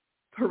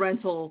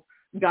parental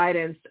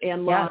guidance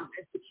and love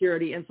and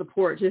security and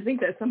support, to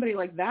think that somebody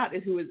like that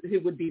who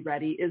would be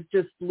ready is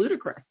just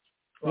ludicrous.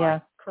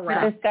 Yeah,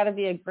 correct. There's got to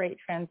be a great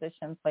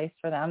transition place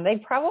for them. They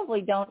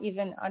probably don't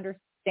even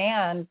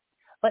understand,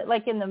 but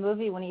like in the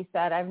movie when he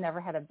said, "I've never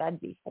had a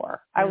bed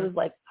before," I was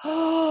like,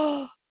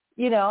 oh,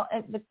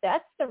 but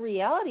that's the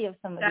reality of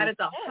some of that these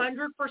is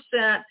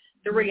 100%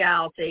 the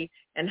reality,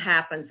 and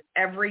happens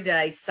every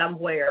day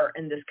somewhere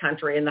in this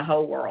country, in the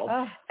whole world.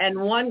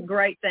 And one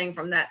great thing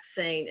from that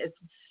scene is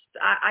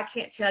I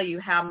can't tell you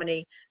how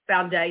many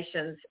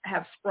foundations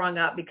have sprung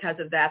up because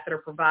of that are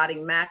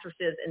providing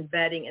mattresses and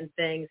bedding and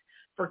things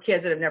for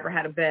kids that have never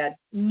had a bed.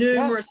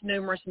 Numerous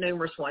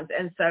ones.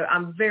 And so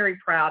I'm very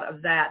proud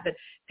of that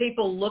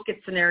people look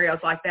at scenarios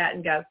like that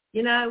and go,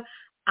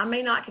 I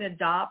may not can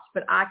adopt,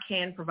 but I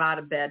can provide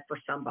a bed for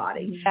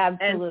somebody.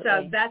 Absolutely. And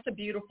so that's a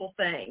beautiful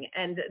thing.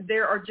 And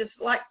there are just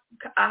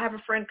I have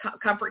a friend,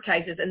 Comfort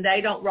Cases, and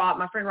they don't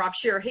my friend Rob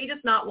Shearer, he does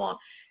not want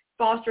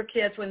foster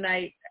kids when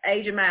they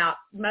age them out.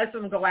 Most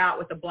of them go out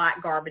with a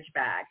black garbage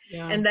bag.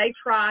 Yeah. And they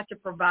try to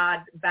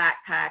provide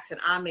backpacks, and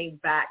I mean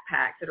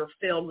backpacks that are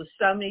filled with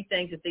so many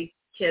things that these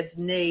kids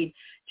need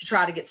to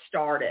try to get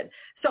started.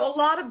 So a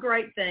lot of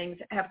great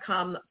things have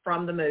come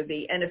from the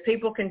movie. And if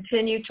people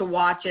continue to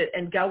watch it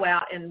and go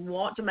out and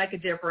want to make a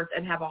difference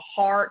and have a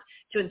heart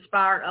to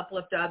inspire and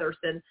uplift others,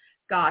 then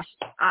gosh,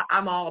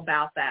 I'm all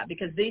about that,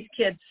 because these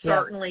kids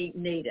certainly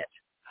need it.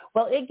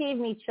 Well, it gave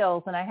me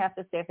chills, and I have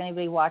to say, if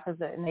anybody watches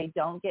it and they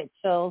don't get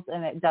chills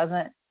and it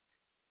doesn't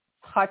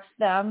touch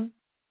them,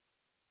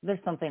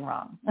 there's something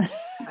wrong.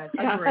 I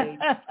agree.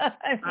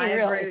 I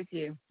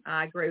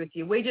agree with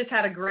you. We just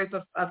had a group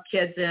of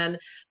kids in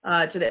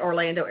to the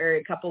Orlando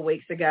area a couple of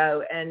weeks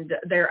ago, and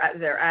they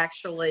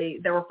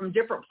were from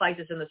different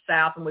places in the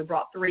South, and we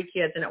brought 3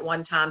 kids in at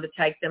one time to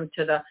take them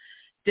to the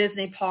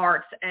Disney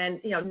parks, and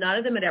none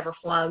of them had ever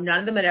flown, none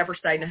of them had ever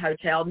stayed in a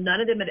hotel,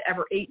 none of them had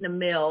ever eaten a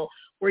meal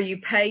where you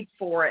paid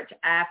for it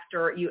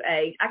after you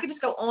ate. I could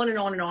just go on and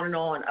on and on and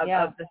on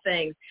of the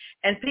things.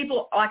 And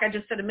people, like I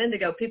just said a minute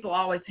ago, people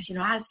always say,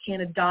 I just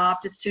can't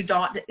adopt, it's too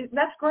daunting.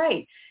 That's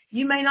great.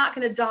 You may not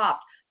can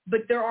adopt,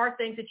 but there are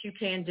things that you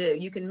can do.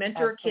 You can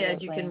mentor a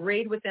kid. You can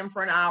read with them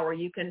for an hour.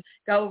 You can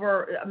go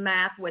over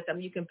math with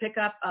them. You can pick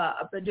up,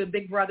 do a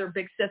big brother,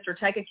 big sister,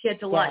 take a kid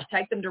to lunch,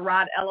 take them to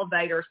ride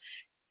elevators,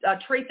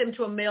 treat them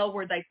to a meal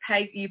where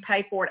you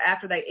pay for it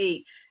after they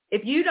eat.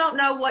 If you don't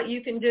know what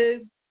you can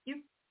do, you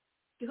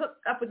hook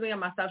up with me on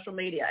my social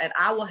media, and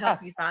I will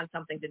help you find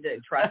something to do.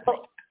 Trust me.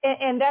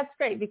 And that's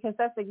great, because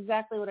that's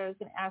exactly what I was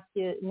going to ask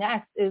you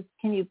next is,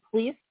 can you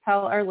please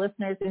tell our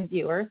listeners and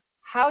viewers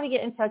how to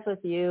get in touch with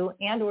you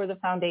and or the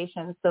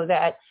foundation so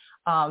that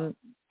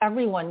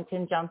everyone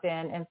can jump in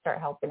and start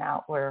helping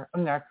out where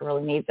America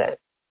really needs it?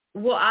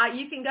 Well,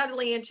 you can go to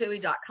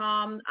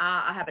LeanneTuohy.com.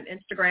 I have an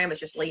Instagram. It's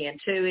just Leanne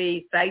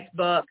Tuohy.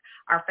 Facebook.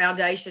 Our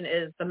foundation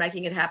is the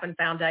Making It Happen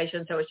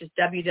Foundation. So it's just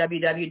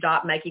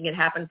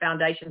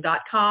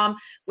www.makingithappenfoundation.com.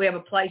 We have a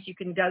place you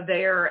can go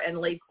there and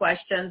leave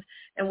questions.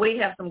 And we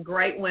have some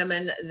great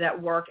women that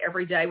work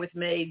every day with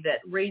me that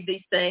read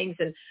these things,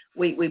 and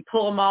we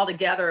pull them all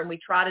together, and we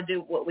try to do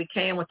what we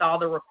can with all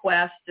the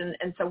requests. And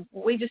so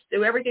we just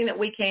do everything that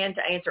we can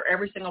to answer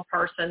every single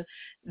person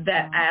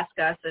that asks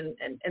us and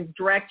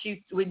direct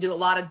you. We do a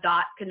lot of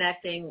dot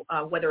connecting,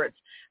 whether it's,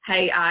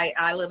 hey,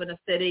 I live in a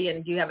city,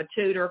 and do you have a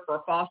tutor for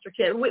a foster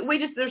kid?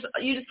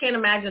 You just can't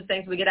imagine the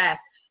things we get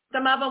asked.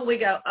 Some of them we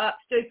go,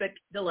 stupid,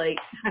 delete.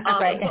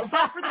 Right.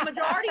 But for the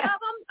majority of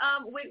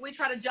them, we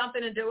try to jump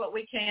in and do what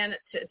we can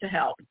to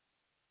help.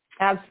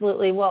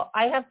 Absolutely. Well,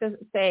 I have to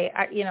say,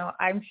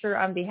 I'm sure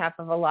on behalf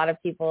of a lot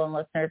of people and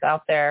listeners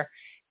out there,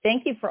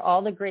 thank you for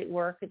all the great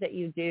work that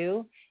you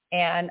do.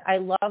 And I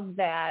love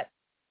that,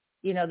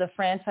 the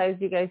franchise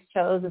you guys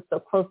chose is so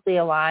closely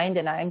aligned.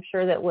 And I'm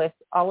sure that with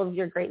all of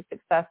your great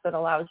success, that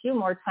allows you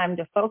more time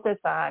to focus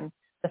on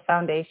the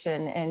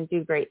foundation and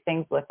do great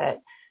things with it.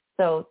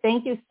 So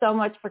thank you so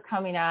much for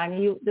coming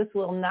on. This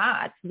will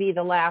not be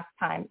the last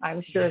time,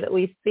 I'm sure, that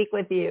we speak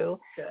with you,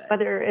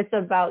 whether it's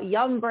about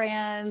Yum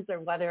Brands or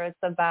whether it's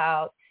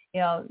about,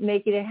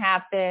 making it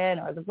happen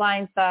or The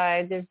Blind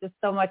Side. There's just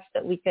so much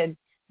that we could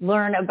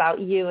learn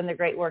about you and the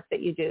great work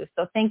that you do.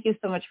 So thank you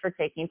so much for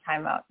taking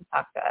time out to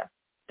talk to us.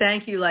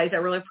 Thank you, Lays. I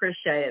really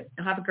appreciate it.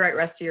 Have a great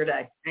rest of your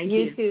day. Thank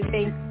you. You too.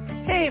 Thanks.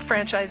 Hey,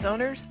 franchise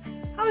owners.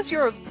 How is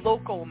your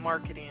local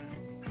marketing?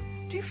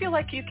 Do you feel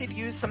like you could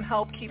use some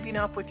help keeping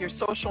up with your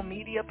social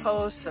media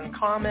posts and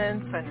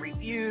comments and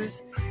reviews?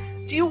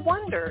 Do you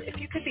wonder if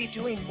you could be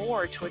doing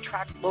more to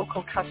attract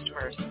local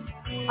customers?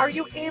 Are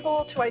you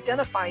able to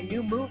identify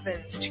new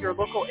move-ins to your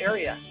local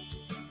area?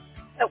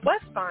 At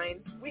Westvine,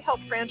 we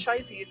help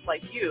franchisees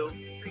like you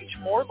reach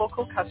more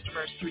local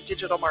customers through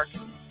digital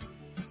marketing.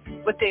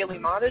 With daily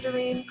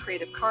monitoring,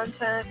 creative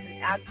content,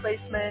 and ad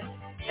placement,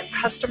 and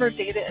customer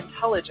data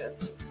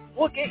intelligence,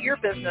 we'll get your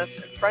business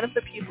in front of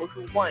the people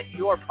who want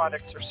your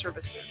products or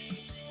services.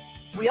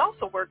 We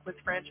also work with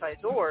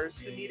franchisors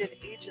who need an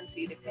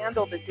agency to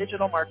handle the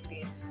digital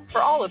marketing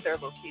for all of their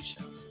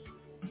locations.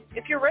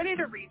 If you're ready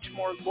to reach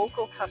more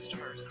local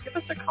customers, give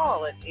us a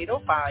call at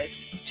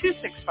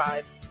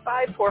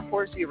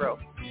 805-265-5440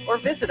 or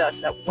visit us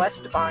at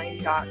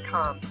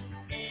westvine.com.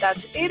 That's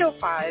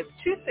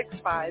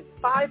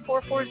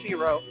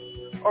 805-265-5440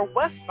 or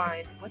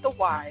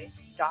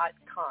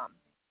westvine.com.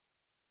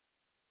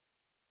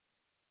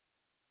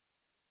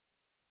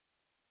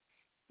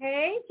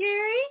 Hey,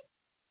 Jerry.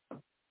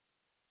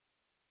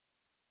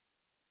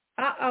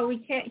 Uh-oh, we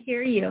can't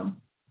hear you.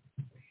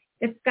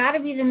 It's got to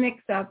be the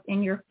mix-up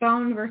in your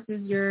phone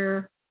versus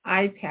your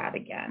iPad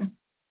again.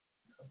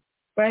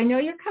 But I know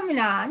you're coming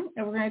on,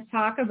 and we're going to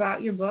talk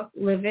about your book,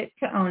 Live It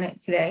to Own It,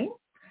 today.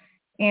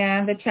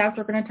 And the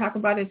chapter we're going to talk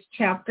about is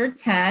Chapter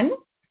 10.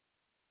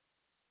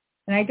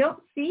 And I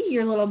don't see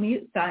your little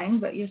mute sign,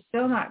 but you're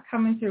still not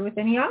coming through with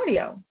any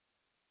audio.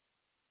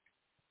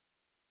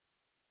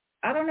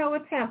 I don't know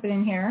what's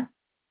happening here.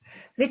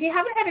 But if you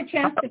haven't had a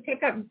chance to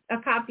pick up a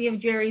copy of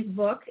Jerry's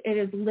book, it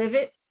is Live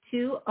It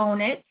to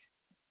Own It.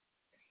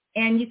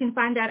 And you can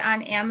find that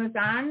on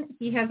Amazon.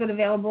 He has it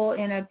available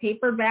in a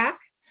paperback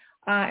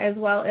as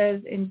well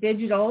as in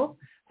digital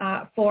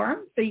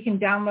form. So you can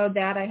download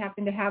that. I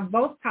happen to have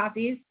both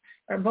copies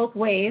or both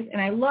ways. And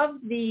I love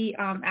the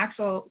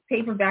actual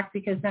paperback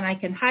because then I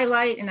can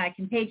highlight and I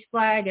can page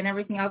flag and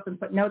everything else and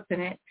put notes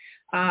in it.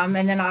 And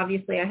then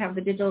obviously I have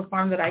the digital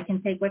form that I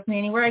can take with me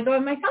anywhere I go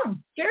on my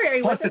phone. Jerry, are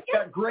you with us? It's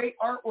got great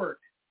artwork.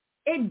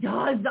 It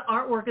does. The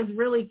artwork is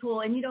really cool.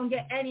 And you don't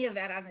get any of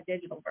that on the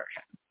digital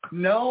version.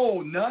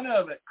 No, none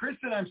of it.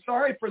 Kristen, I'm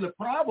sorry for the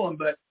problem,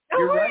 but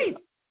you're right.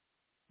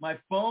 My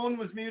phone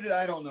was muted.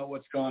 I don't know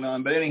what's going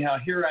on. But anyhow,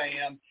 here I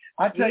am.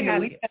 I tell you,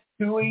 Leanne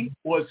Toohey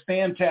was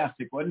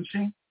fantastic, wasn't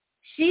she?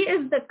 She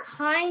is the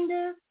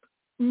kindest,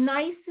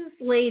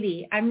 nicest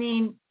lady. I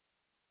mean,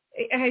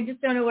 I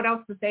just don't know what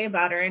else to say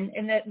about her.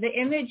 And the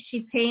image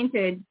she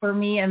painted for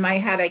me in my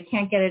head, I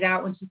can't get it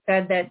out when she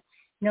said that,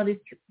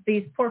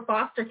 these poor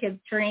foster kids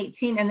turn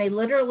 18 and they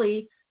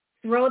literally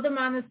throw them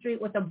on the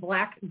street with a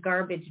black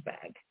garbage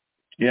bag.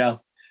 Yeah,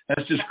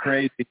 that's just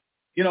crazy.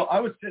 I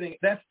was sitting,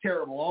 that's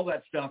terrible, all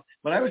that stuff.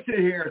 But I was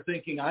sitting here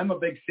thinking, I'm a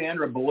big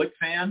Sandra Bullock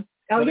fan.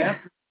 But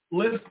after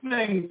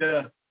listening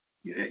to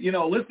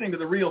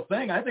the real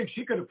thing, I think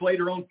she could have played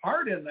her own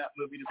part in that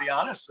movie, to be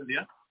honest with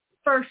you.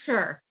 For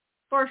sure.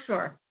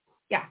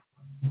 Yeah,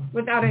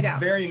 without a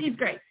doubt. She's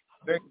great.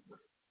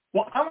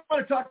 Well, I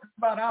want to talk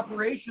about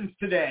operations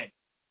today.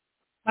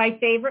 My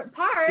favorite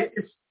part.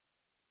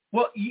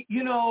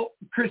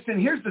 Kristen,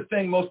 here's the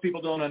thing most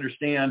people don't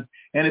understand.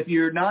 And if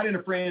you're not in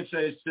a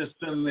franchise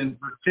system in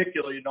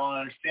particular, you don't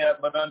understand it.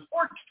 But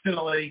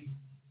unfortunately,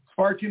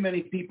 far too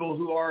many people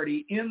who are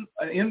already in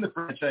the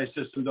franchise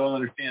system don't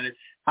understand it.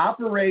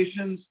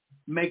 Operations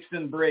makes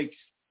and breaks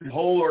the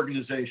whole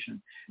organization.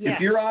 Yes.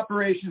 If your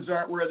operations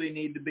aren't where they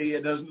need to be,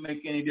 it doesn't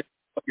make any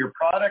difference what your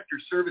product or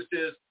service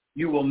is.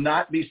 You will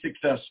not be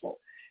successful.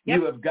 Yep.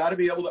 You have got to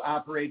be able to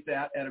operate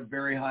that at a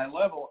very high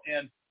level.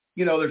 And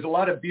there's a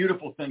lot of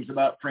beautiful things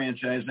about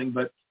franchising,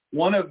 but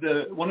one of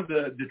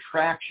the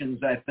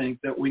detractions I think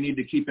that we need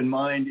to keep in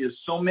mind is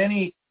so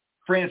many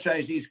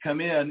franchisees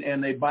come in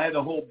and they buy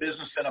the whole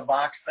business in a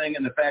box thing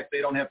and the fact they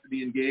don't have to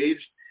be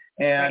engaged.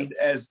 And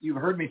as you've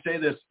heard me say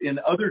this in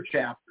other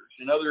chapters,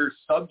 in other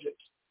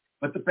subjects,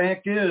 but the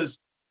fact is,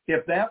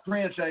 if that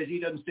franchisee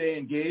doesn't stay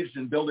engaged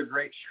and build a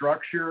great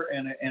structure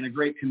and a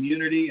great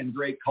community and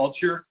great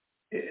culture,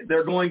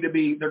 they're going to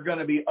be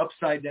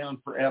upside down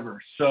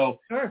forever. So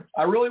sure.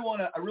 I really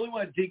want to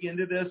dig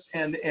into this,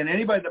 and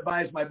anybody that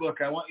buys my book,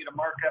 I want you to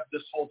mark up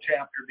this whole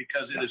chapter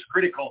because it is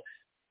critical.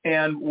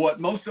 And what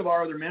most of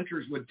our other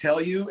mentors would tell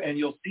you, and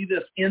you'll see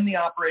this in the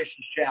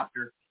operations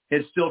chapter,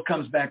 it still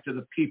comes back to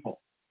the people.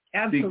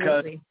 Absolutely.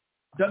 Because it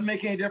doesn't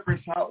make any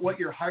difference what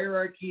your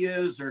hierarchy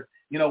is or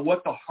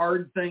what the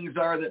hard things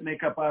are that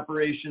make up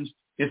operations.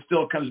 It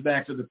still comes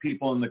back to the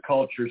people and the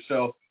culture.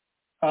 So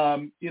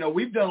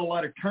we've done a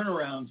lot of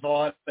turnarounds, a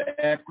lot of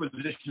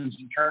acquisitions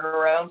and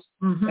turnarounds.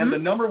 Mm-hmm. And the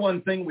number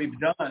one thing we've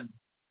done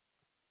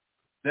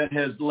that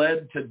has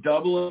led to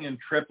doubling and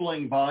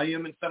tripling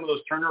volume in some of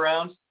those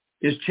turnarounds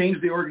is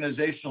change the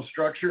organizational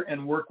structure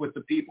and work with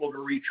the people to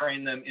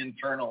retrain them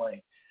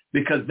internally,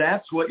 because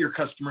that's what your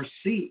customers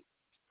see.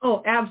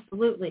 Oh,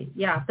 absolutely.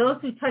 Yeah. Those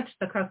who touch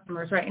the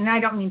customers, right? And I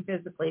don't mean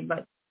physically,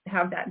 but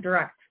have that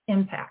direct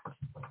impact.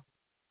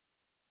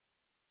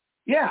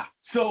 Yeah.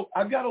 So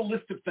I've got a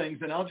list of things,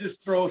 and I'll just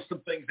throw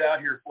some things out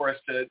here for us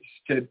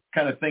to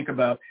kind of think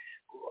about.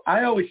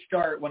 I always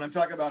start when I'm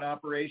talking about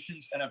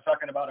operations and I'm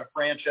talking about a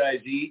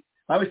franchisee,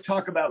 I always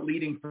talk about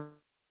leading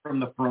from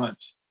the front,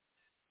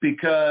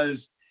 because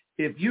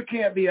if you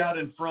can't be out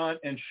in front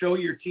and show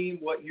your team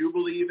what you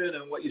believe in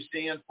and what you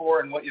stand for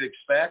and what you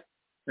expect,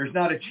 there's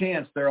not a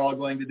chance they're all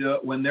going to do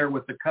it when they're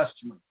with the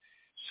customer.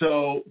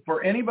 So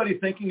for anybody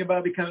thinking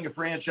about becoming a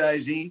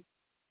franchisee,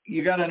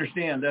 you got to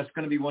understand that's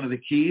going to be one of the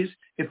keys.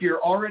 If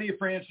you're already a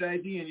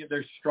franchisee and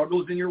there's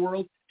struggles in your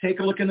world, take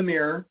a look in the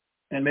mirror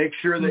and make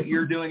sure that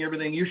you're doing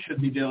everything you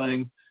should be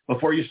doing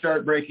before you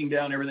start breaking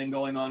down everything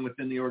going on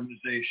within the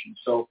organization.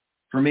 So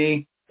for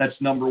me, that's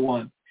number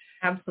one.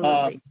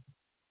 Absolutely.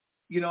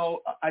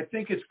 I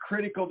think it's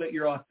critical that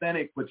you're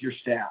authentic with your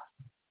staff,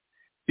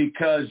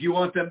 because you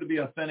want them to be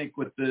authentic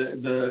with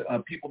the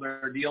people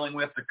they're dealing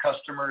with, the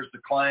customers, the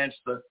clients,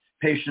 the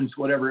patients,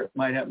 whatever it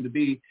might happen to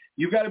be.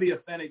 You've got to be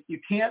authentic. You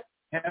can't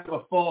have a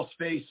false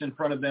face in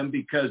front of them,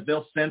 because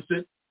they'll sense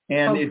it.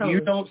 And if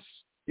you don't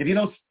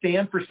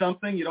stand for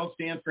something, you don't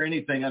stand for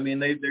anything. I mean,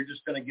 they're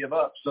just going to give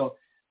up. So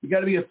you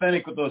got to be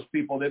authentic with those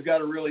people. They've got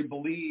to really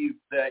believe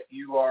that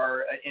you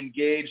are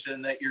engaged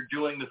and that you're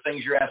doing the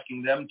things you're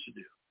asking them to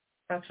do.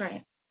 That's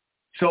right.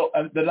 So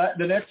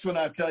the next one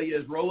I'll tell you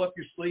is roll up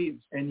your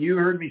sleeves. And you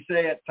heard me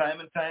say it time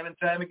and time and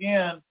time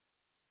again.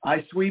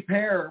 I sweep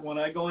hair when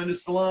I go into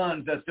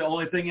salons. That's the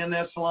only thing in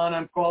that salon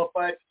I'm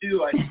qualified to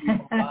do. I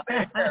sweep a lot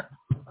of hair.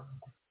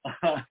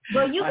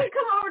 Well, you can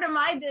come over to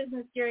my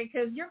business, Gary,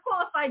 because you're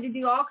qualified to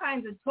do all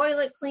kinds of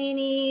toilet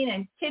cleaning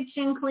and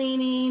kitchen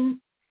cleaning.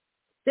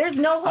 There's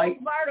no holds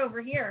barred over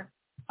here.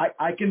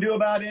 I can do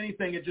about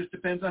anything. It just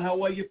depends on how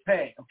well you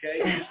pay,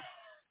 okay?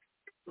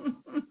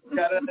 You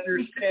got to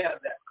understand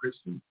that,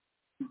 Kristen.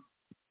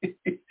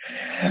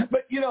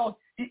 But,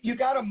 you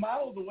got to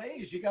model the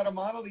ways. You got to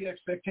model the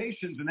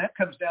expectations, and that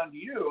comes down to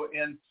you.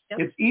 And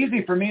It's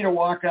easy for me to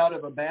walk out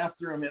of a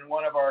bathroom in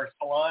one of our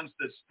salons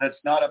that's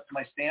not up to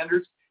my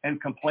standards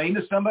and complain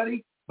to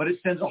somebody, but it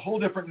sends a whole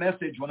different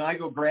message when I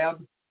go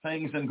grab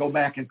things and go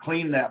back and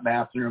clean that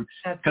bathroom.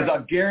 Because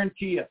I'll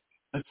guarantee you,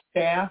 the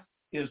staff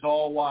is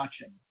all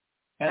watching.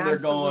 And they're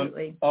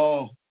going,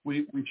 oh,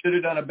 we should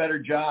have done a better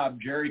job.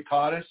 Jerry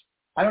caught us.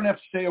 I don't have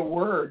to say a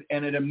word,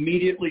 and it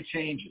immediately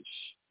changes.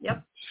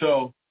 Yep.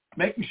 So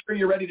making sure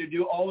you're ready to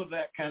do all of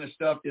that kind of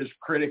stuff is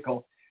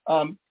critical.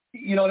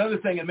 Another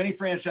thing, and many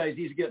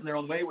franchisees get in their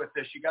own way with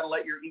this, you got to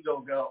let your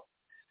ego go.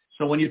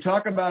 So when you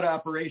talk about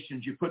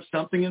operations, you put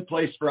something in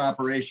place for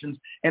operations,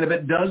 and if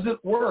it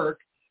doesn't work,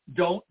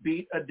 don't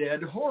beat a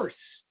dead horse.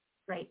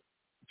 Right.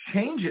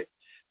 Change it.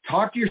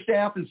 Talk to your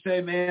staff and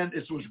say, man,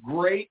 this was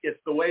great. It's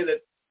the way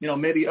that,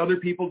 maybe other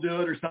people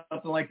do it or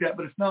something like that,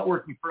 but it's not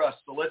working for us.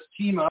 So let's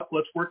team up.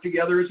 Let's work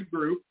together as a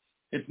group.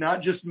 It's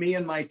not just me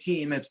and my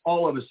team. It's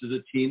all of us as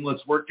a team.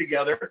 Let's work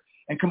together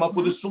and come up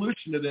with a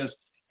solution to this.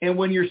 And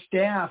when your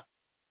staff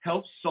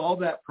helps solve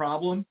that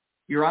problem,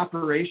 your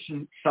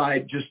operation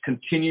side just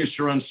continues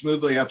to run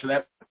smoothly after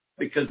that,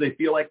 because they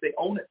feel like they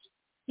own it.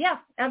 Yeah,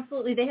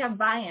 absolutely. They have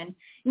buy-in.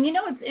 And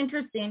what's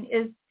interesting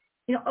is,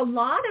 a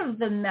lot of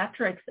the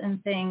metrics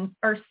and things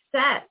are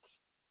set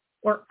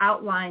or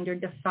outlined or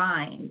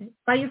defined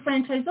by your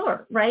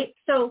franchisor, right?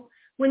 So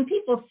when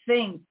people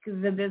think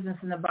the business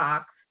in the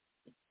box,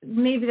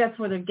 maybe that's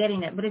where they're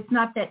getting it, but it's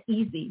not that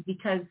easy,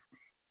 because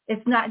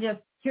it's not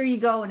just here you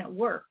go and it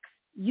works.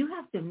 You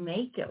have to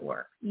make it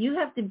work. You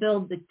have to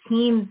build the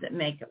teams that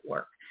make it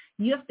work.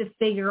 You have to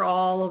figure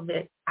all of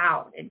it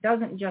out. It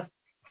doesn't just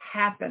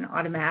happen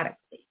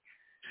automatically.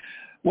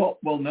 Well,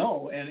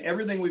 no, and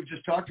everything we've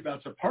just talked about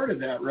is a part of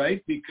that,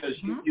 right? Because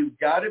you've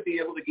got to be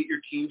able to get your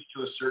teams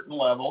to a certain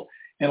level,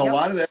 and a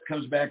lot of that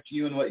comes back to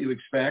you and what you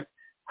expect.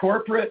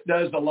 Corporate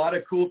does a lot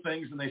of cool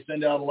things, and they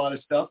send out a lot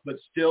of stuff, but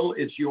still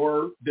it's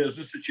your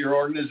business, it's your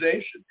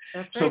organization.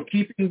 That's so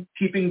right.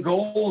 keeping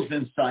goals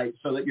in sight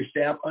so that your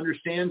staff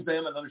understands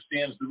them and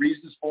understands the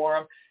reasons for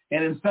them.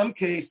 And in some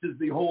cases,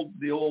 the old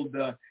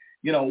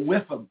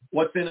with them,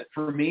 what's in it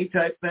for me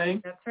type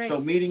thing. That's right. So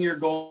meeting your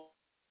goals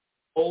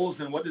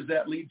and what does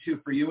that lead to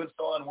for you and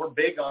so on. We're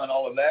big on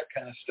all of that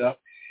kind of stuff.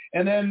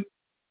 And then,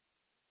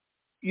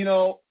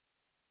 and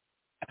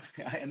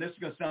this is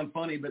going to sound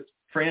funny, but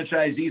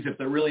franchisees, if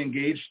they're really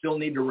engaged, still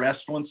need to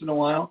rest once in a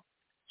while.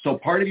 So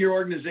part of your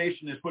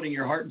organization is putting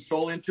your heart and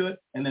soul into it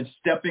and then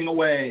stepping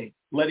away,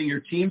 letting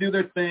your team do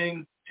their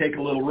thing, take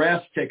a little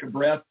rest, take a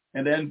breath,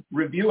 and then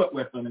review it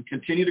with them and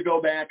continue to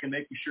go back and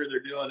making sure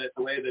they're doing it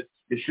the way that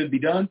it should be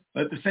done.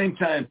 But at the same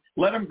time,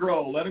 let them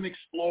grow, let them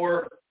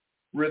explore,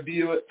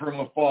 review it from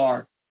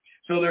afar.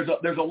 So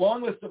there's a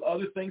long list of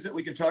other things that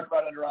we can talk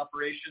about under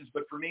operations,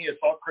 but for me,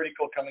 it's all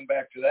critical coming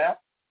back to that.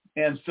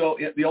 And so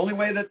the only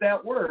way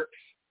that works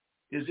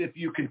is if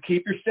you can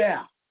keep your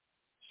staff.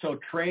 So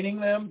training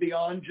them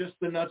beyond just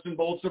the nuts and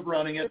bolts of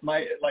running it.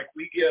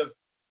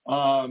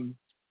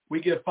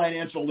 We give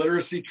financial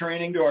literacy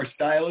training to our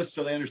stylists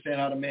so they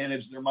understand how to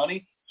manage their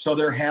money. So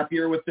they're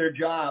happier with their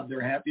job. They're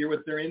happier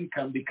with their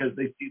income because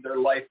they see their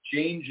life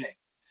changing.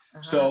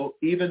 So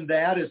even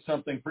that is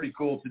something pretty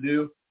cool to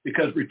do,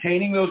 because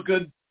retaining those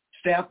good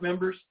staff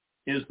members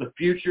is the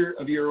future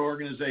of your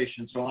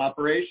organization. So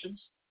operations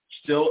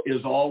still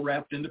is all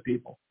wrapped into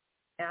people.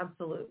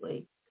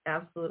 Absolutely.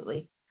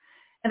 Absolutely.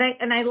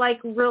 And I like,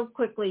 real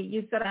quickly,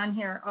 you said on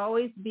here,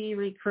 always be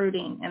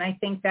recruiting. And I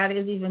think that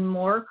is even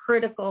more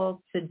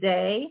critical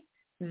today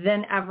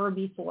than ever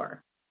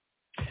before.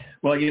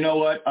 Well, you know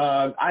what?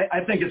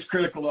 I think it's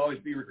critical to always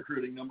be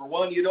recruiting. Number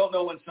one, you don't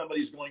know when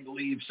somebody's going to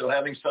leave. So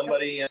having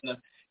somebody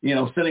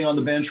sitting on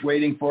the bench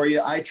waiting for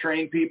you. I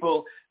train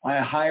people. I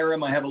hire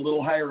them. I have a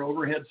little higher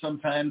overhead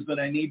sometimes than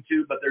I need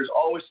to, but there's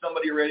always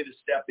somebody ready to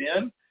step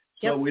in.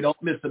 So we don't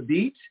miss a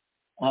beat.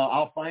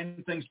 I'll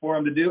find things for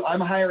them to do.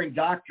 I'm hiring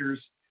doctors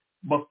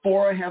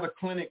before I have a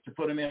clinic to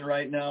put them in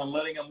right now, and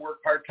letting them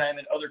work part-time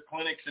in other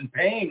clinics and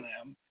paying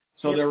them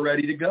so they're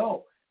ready to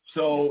go.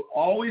 So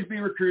always be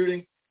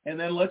recruiting. And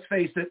then let's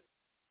face it,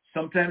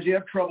 sometimes you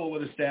have trouble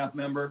with a staff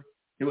member.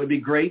 It would be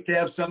great to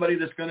have somebody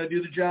that's going to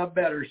do the job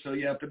better, so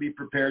you have to be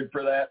prepared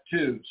for that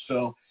too.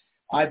 So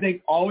I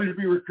think always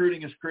be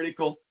recruiting is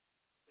critical.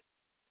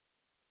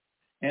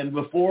 And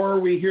before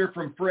we hear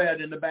from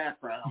Fred in the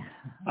background,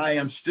 I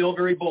am still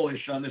very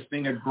bullish on this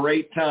being a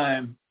great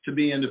time to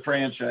be into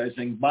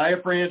franchising. Buy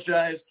a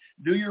franchise,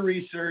 do your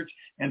research,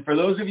 and for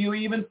those of you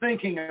even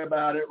thinking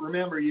about it,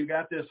 remember, you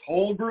got this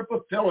whole group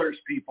of pillars,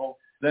 people,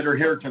 that are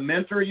here to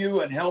mentor you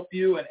and help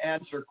you and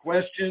answer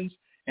questions,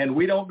 and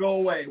we don't go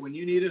away. When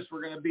you need us,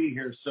 we're going to be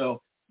here.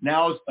 So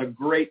now's a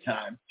great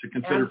time to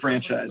consider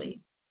franchising.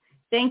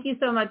 Thank you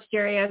so much,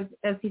 Jerry.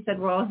 As he said,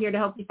 we're all here to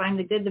help you find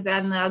the good, the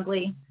bad, and the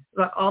ugly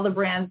about all the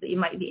brands that you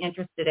might be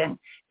interested in.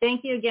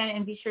 Thank you again,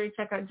 and be sure to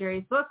check out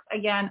Jerry's book,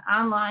 again,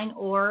 online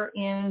or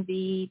in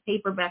the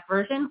paperback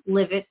version,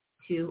 Live It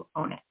to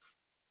Own It.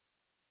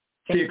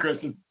 See you,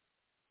 Kristen.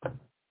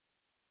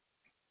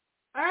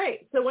 All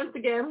right. So once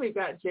again, we've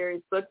got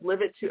Jerry's book,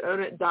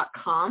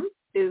 liveitToOwnIt.com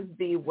is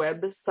the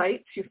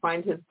website to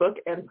find his book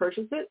and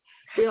purchase it.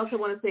 We also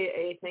want to say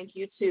a thank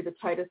you to the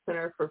Titus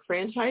Center for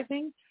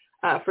Franchising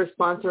for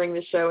sponsoring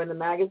the show and the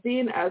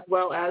magazine, as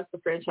well as the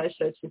Franchise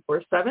Show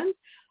 247.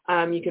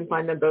 You can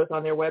find them both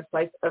on their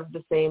websites of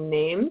the same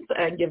names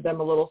and give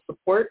them a little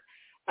support.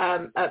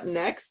 Up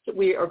next,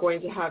 we are going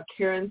to have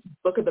Karen's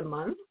Book of the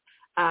Month,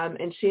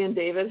 and she and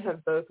David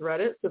have both read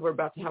it, so we're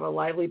about to have a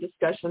lively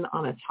discussion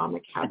on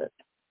Atomic Habits.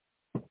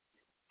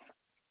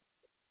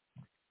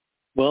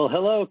 Well,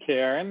 hello,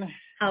 Karen.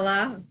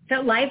 Hello.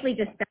 So lively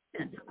discussion.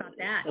 How about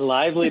that? A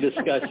lively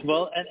discussion.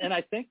 Well, and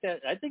I think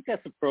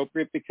that's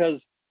appropriate,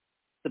 because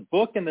the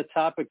book and the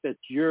topic that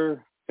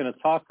you're going to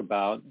talk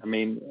about, I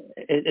mean,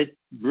 it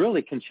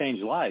really can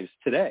change lives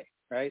today,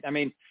 right? I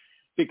mean,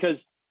 because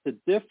the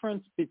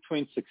difference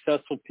between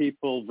successful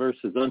people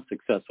versus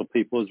unsuccessful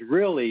people is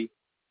really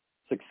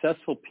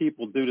successful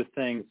people do the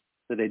things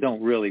that they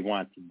don't really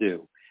want to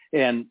do.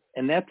 And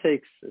that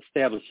takes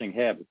establishing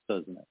habits,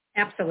 doesn't it?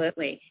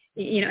 Absolutely.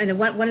 And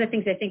one of the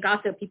things I think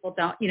also people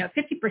don't,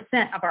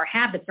 50% of our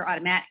habits are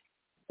automatic.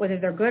 Whether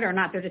they're good or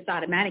not, they're just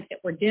automatic that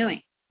we're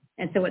doing.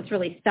 And so it's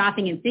really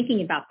stopping and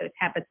thinking about those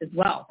habits as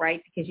well,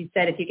 right? Because you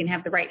said if you can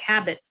have the right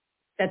habits,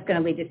 that's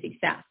going to lead to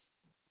success.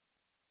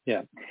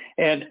 Yeah.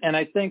 And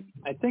I think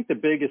the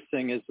biggest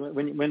thing is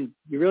when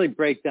you really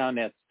break down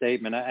that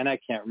statement, and I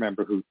can't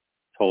remember who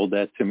told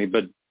that to me,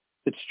 but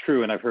it's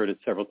true, and I've heard it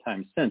several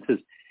times since, is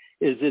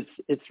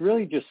it's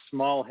really just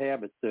small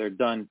habits that are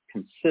done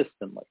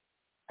consistently,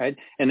 right?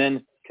 And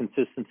then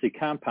consistency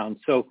compounds.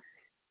 So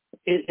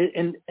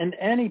in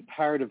any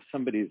part of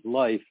somebody's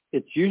life,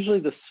 it's usually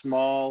the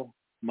small,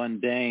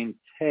 mundane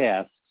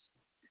tasks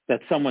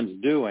that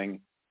someone's doing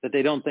that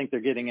they don't think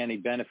they're getting any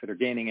benefit or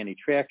gaining any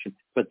traction.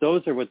 But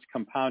those are what's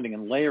compounding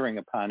and layering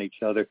upon each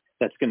other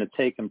that's going to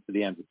take them to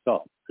the end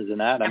result, isn't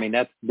that? I mean,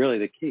 that's really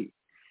the key.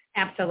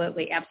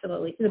 Absolutely,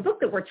 absolutely. So the book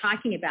that we're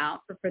talking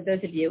about, for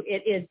those of you,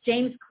 it is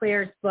James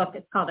Clear's book.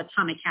 It's called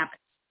Atomic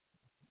Habits,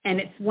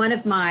 and it's one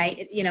of my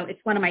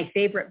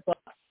favorite books.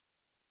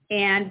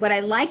 And what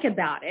I like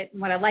about it,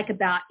 and what I like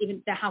about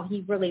even how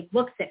he really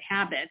looks at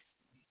habits,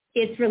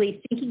 it's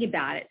really thinking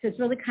about it. So it's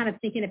really kind of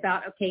thinking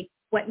about, okay,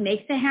 what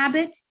makes a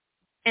habit?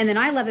 And then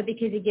I love it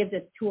because he gives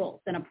us tools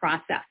and a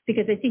process.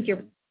 Because I think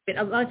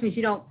a lot of times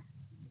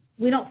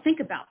we don't think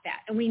about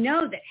that, and we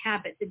know that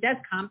habits, it does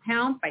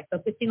compound by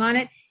focusing on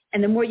it.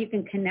 And the more you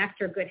can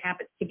connect your good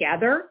habits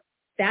together,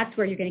 that's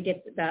where you're going to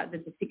get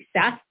the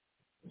success.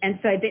 And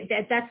so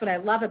that's what I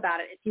love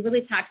about it. Is he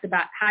really talks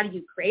about how do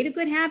you create a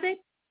good habit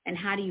and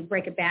how do you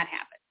break a bad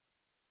habit.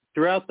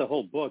 Throughout the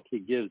whole book, he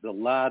gives a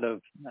lot of,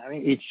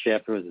 each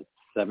chapter was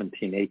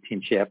 17,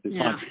 18 chapters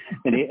long.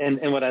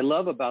 And what I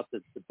love about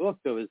the book,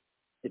 though, is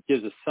it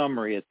gives a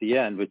summary at the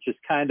end, which is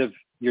kind of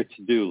your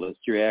to-do list,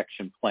 your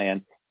action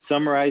plan.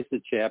 Summarize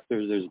the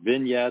chapters. There's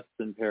vignettes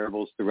and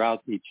parables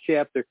throughout each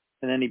chapter.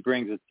 and then he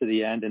brings it to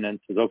the end and then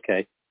says,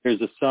 okay,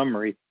 here's a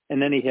summary.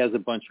 And then he has a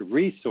bunch of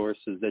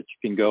resources that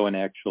you can go and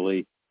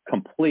actually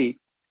complete,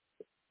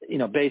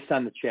 based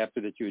on the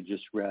chapter that you had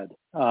just read.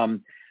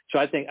 So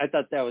I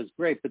thought that was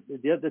great. But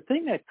the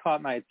thing that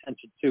caught my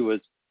attention too was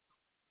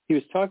he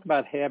was talking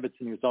about habits,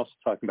 and he was also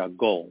talking about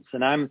goals.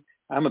 And I'm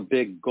a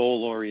big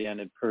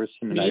goal-oriented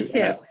person, and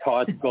I've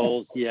taught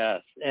goals,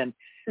 yes.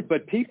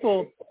 But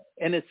people,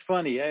 and it's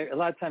funny, a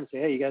lot of times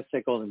say, hey, you got to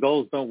set goals, and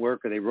goals don't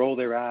work, or they roll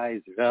their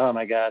eyes, or, oh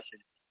my gosh.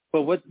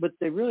 But what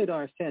they really don't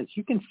understand is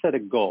you can set a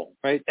goal,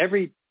 right?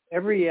 Every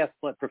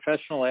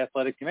professional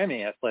athletic team,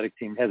 any athletic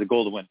team has a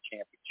goal to win a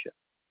championship,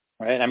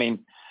 right? I mean,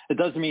 it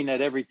doesn't mean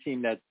that every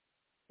team that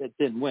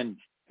didn't win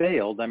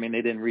failed. I mean,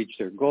 they didn't reach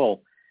their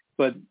goal.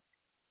 But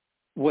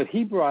what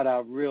he brought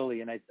out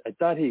really, and I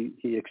thought he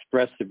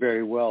expressed it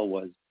very well,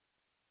 was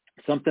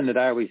something that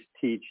I always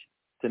teach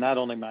to not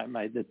only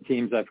the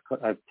teams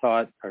I've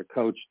taught or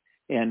coached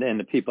and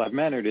the people I've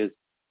mentored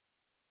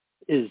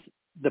is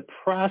the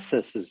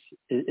process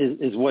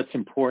is what's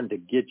important to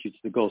get you to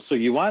the goal. So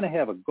you want to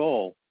have a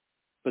goal,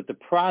 but the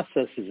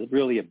process is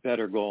really a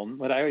better goal. And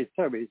what I always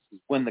tell you is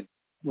when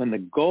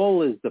the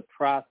goal is the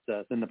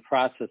process, then the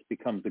process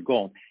becomes the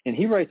goal. And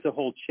he writes a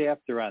whole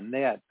chapter on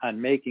that, on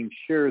making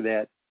sure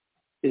that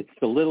it's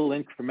the little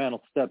incremental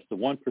steps, the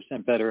 1%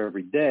 better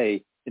every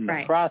day in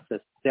the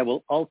process that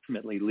will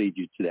ultimately lead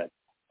you to that.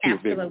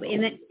 Absolutely.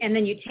 And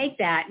then you take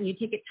that and you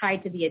take it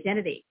tied to the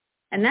identity.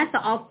 And that's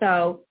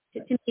also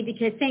to me,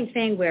 because same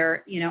thing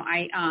where,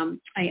 I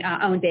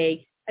owned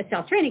a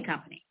self-training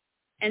company.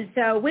 And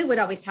so we would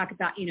always talk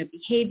about,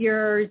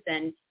 behaviors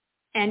and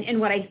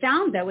what I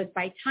found though is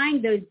by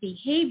tying those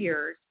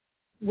behaviors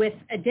with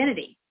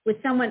identity, with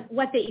someone,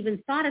 what they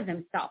even thought of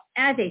themselves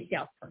as a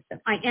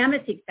salesperson. I am a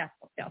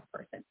successful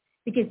salesperson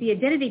because the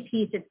identity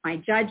piece, it's my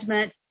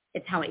judgment.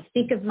 It's how I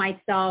think of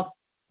myself.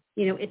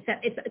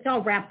 It's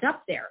all wrapped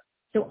up there.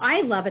 So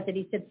I love it that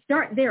he said,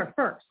 start there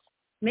first.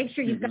 Make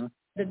sure you've got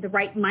the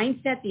right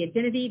mindset, the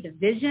identity, the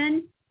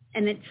vision,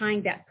 and then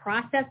tying that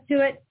process to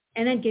it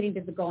and then getting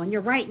to the goal. And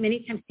you're right.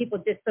 Many times people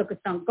just focus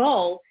on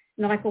goal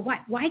and they're like, well,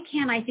 why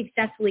can't I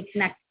successfully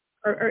connect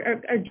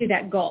or do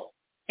that goal?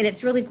 And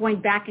it's really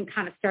going back and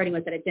kind of starting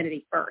with that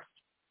identity first.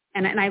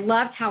 And I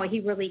loved how he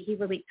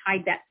really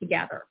tied that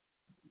together.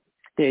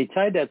 Yeah, he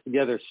tied that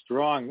together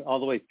strong all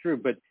the way through.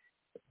 But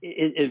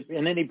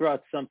and then he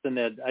brought something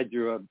that I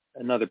drew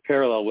another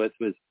parallel with,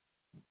 was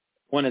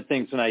one of the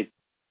things when I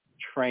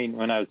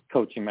was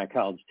coaching my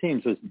college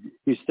teams was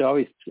used to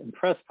always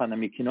impress upon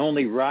them, you can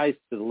only rise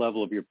to the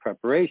level of your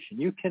preparation.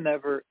 You can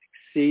never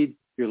exceed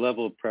your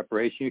level of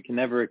preparation. You can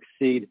never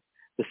exceed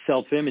the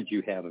self-image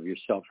you have of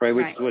yourself, right?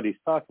 Which is what he's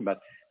talking about.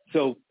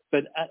 So,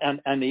 but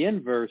on the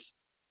inverse,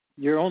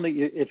 you're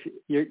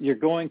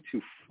going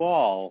to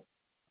fall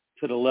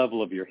to the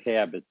level of your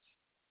habits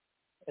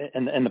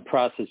and the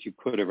process you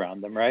put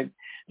around them, right?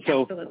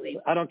 So absolutely.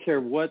 I don't care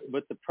what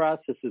the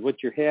process is,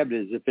 what your habit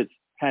is, if it's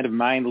kind of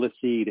mindless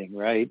eating,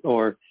 right?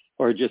 Or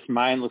just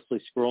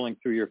mindlessly scrolling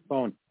through your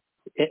phone.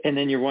 And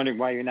then you're wondering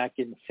why you're not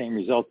getting the same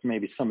results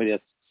maybe somebody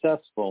that's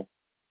successful.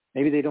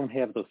 Maybe they don't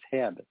have those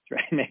habits,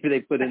 right? Maybe they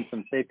put in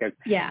some safeguards.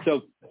 Yeah.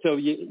 So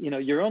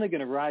you're only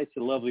going to rise to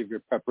the level of your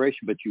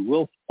preparation, but you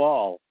will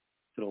fall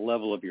to the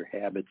level of your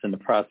habits and the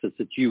process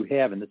that you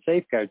have and the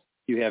safeguards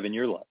you have in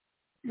your life.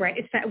 Right.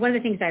 It's one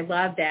of the things I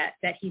love that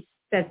he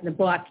says in the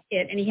book,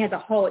 and he has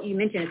you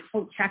mentioned his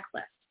whole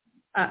checklist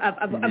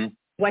of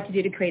what to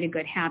do to create a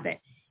good habit.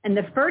 And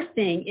the first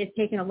thing is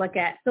taking a look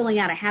at filling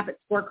out a habit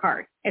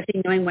scorecard,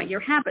 actually knowing what your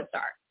habits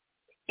are.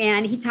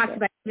 And he talks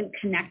about even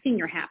connecting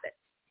your habits.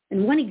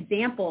 And one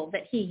example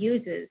that he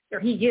used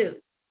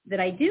that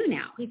I do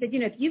now, he said,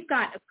 if you've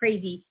got a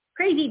crazy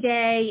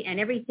day and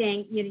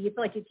everything, you feel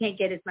like you can't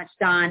get as much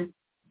done,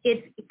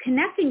 it's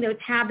connecting those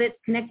habits,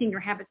 connecting your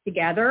habits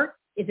together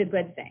is a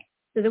good thing.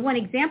 So the one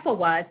example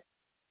was,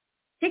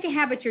 take a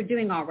habit you're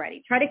doing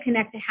already. Try to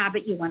connect a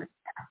habit you want to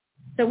start.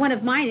 So one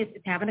of mine is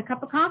having a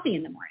cup of coffee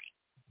in the morning.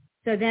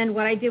 So then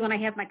what I do when I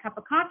have my cup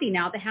of coffee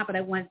now, the habit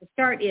I wanted to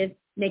start is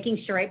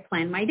making sure I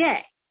plan my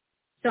day.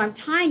 So I'm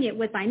tying it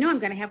with, I know I'm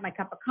going to have my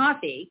cup of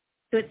coffee.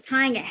 So it's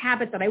tying a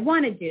habit that I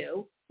want to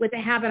do with a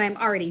habit I'm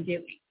already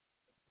doing.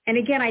 And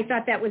again, I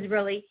thought that was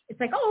really, it's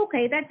like, oh,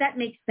 okay, that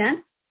makes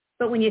sense.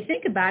 But when you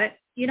think about it,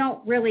 you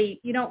don't really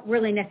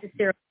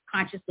necessarily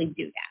consciously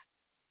do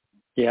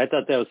that. Yeah, I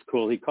thought that was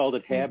cool. He called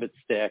it habit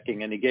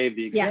stacking, and he gave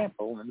the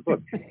example in the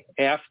book.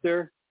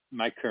 After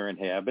my current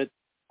habit,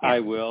 I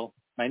will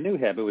my new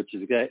habit, which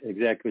is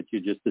exactly what you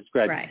just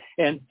described. Right.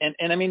 And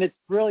I mean, it's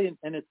brilliant,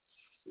 and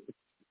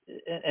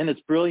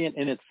it's brilliant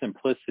in its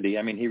simplicity.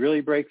 I mean, he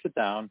really breaks it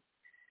down.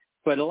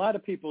 But a lot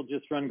of people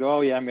just run and go,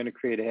 oh, yeah, I'm going to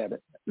create a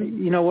habit.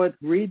 Mm-hmm. You know what?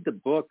 Read the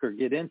book or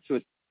get into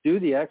it. Do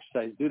the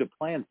exercise, do the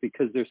plans,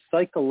 because there's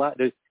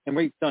and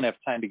we don't have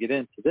time to get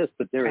into this,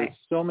 but there are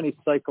so many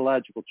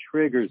psychological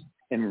triggers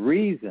and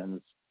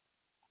reasons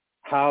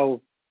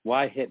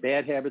why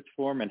bad habits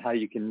form and how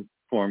you can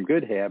form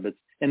good habits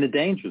and the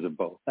dangers of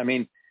both. I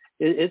mean,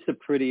 it's a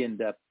pretty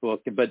in-depth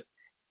book, but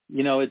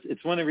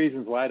it's one of the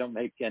reasons why I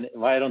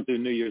don't do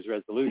New Year's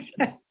resolutions.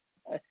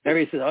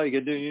 Everybody says, oh, you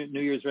could do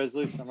New Year's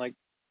resolution. I'm like,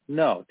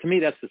 no. To me,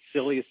 that's the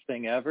silliest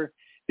thing ever,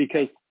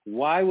 because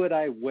why would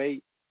I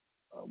wait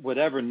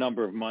whatever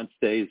number of months,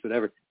 days,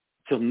 whatever,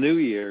 till New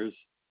Year's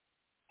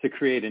to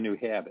create a new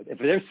habit? If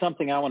there's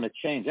something I want to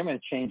change, I'm going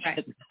to change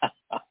it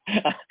now.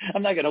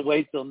 I'm not going to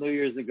wait till New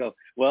Year's and go,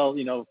 well,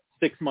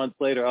 6 months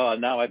later, oh,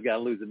 now I've got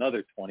to lose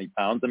another 20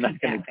 pounds. I'm not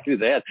going to do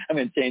that. I'm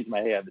going to change my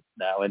habits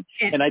now.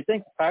 And I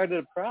think part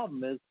of the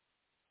problem is,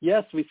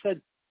 yes, we said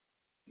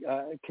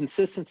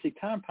consistency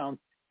compounds,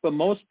 but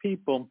most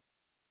people,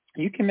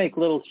 you can make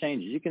little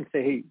changes. You can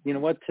say, hey, you know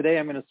what? Today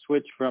I'm going to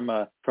switch from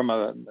a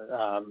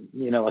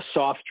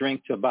soft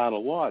drink to a bottle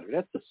of water.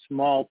 That's a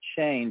small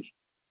change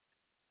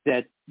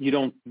that you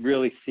don't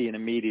really see an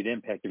immediate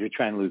impact if you're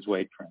trying to lose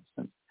weight, for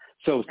instance.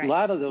 So a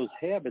lot of those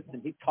habits,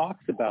 and he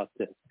talks about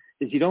this,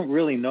 is you don't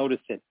really notice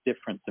that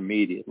difference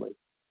immediately,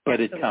 but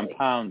it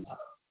compounds.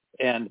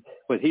 And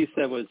what he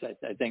said was,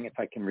 I think if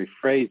I can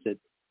rephrase it,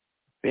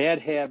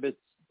 bad habits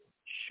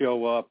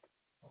show up.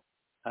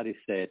 How do you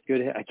say it?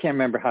 Good. I can't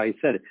remember how he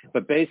said it,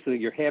 but basically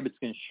your habits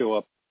can show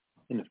up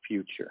in the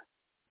future.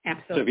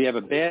 Absolutely. So if you have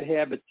a bad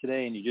habit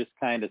today and you just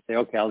kind of say,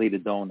 okay, I'll eat a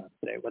donut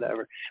today,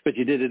 whatever, but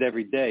you did it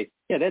every day,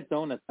 that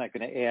donut's not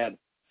going to add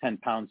 10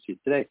 pounds to you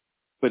today.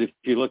 But if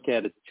you look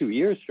at it 2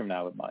 years from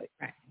now, it might.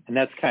 Right. And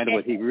that's kind of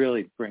what he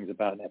really brings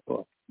about in that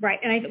book. Right.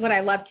 And what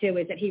I love, too,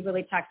 is that he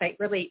really talks like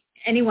really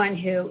anyone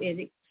who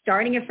is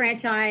starting a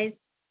franchise,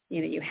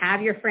 you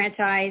have your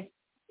franchise,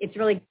 it's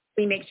really,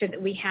 we make sure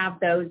that we have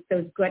those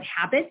good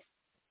habits,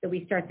 that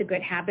we start the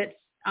good habits,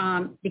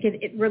 because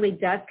it really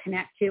does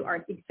connect to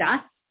our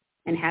success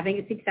and having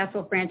a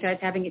successful franchise,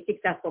 having a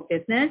successful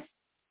business,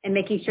 and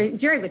making sure,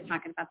 Jerry was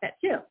talking about that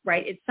too,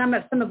 right? It's some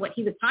of what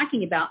he was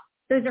talking about.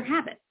 Those are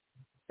habits.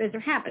 Those are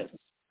habits,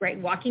 right?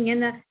 Walking in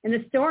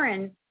the store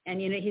and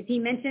he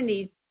mentioned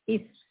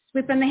he's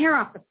sweeping the hair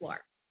off the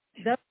floor.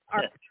 Those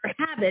are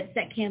habits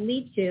that can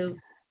lead to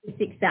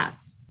success.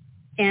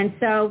 And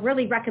so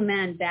really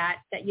recommend that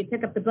you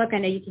pick up the book. I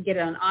know you can get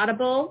it on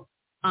Audible.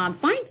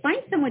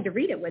 Find someone to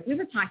read it with. We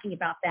were talking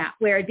about that,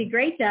 where it'd be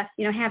great to,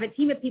 have a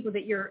team of people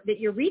that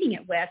you're reading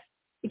it with,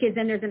 because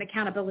then there's an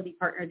accountability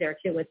partner there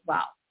too as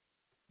well.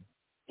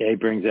 Yeah, he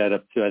brings that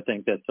up too. I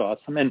think that's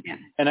awesome. And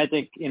I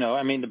think,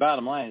 the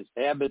bottom line is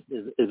habit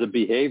is a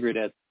behavior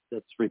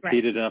that's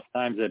repeated enough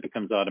times that it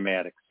becomes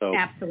automatic. So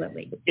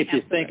absolutely. If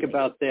you think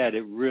about that,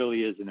 it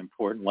really is an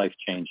important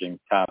life-changing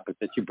topic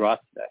that you brought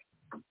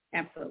today.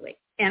 Absolutely.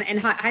 And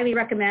highly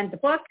recommend the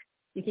book.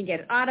 You can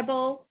get it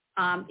Audible.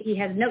 He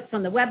has notes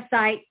on the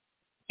website.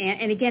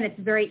 And again, it's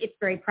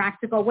very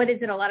practical. What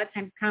is it? A lot of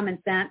times common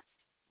sense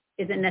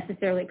isn't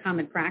necessarily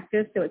common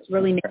practice. So it's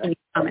really making it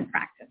common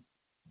practice.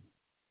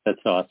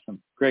 That's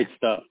awesome. Great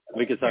stuff.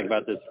 We could talk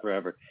about this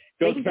forever.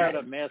 Go start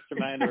a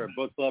mastermind or a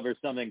book club or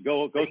something.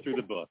 Go through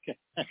the book.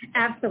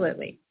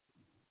 Absolutely.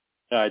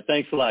 All right.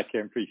 Thanks a lot,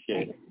 Karen.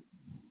 Appreciate it.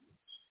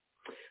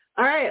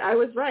 All right. I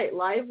was right.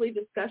 Lively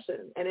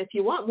discussion. And if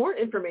you want more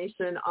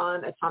information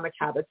on Atomic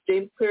Habits,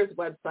 James Clear's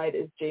website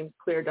is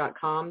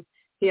jamesclear.com.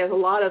 He has a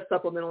lot of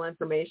supplemental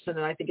information,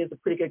 and I think is a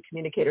pretty good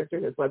communicator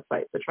through his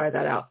website, so try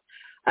that out.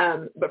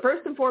 But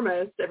first and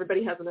foremost,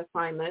 everybody has an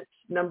assignment.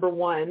 Number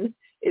one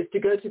is to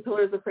go to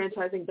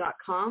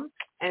pillarsoffranchising.com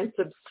and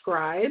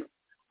subscribe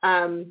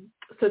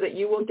so that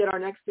you will get our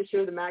next issue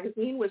of the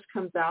magazine, which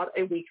comes out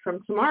a week from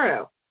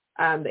tomorrow.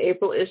 The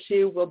April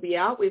issue will be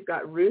out. We've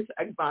got Ruth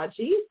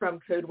Agbaji from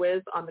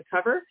CodeWiz on the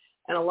cover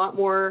and a lot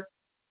more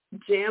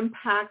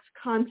jam-packed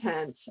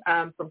content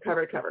from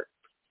cover to cover.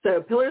 So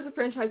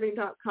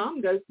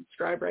pillarsoffranchising.com, go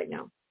subscribe right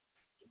now.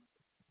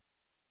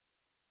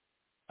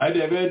 Hi,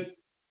 David.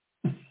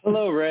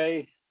 Hello,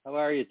 Ray. How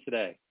are you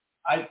today?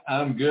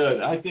 I'm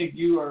good. I think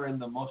you are in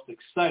the most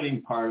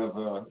exciting part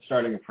of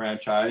starting a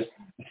franchise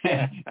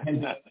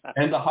and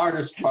the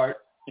hardest part.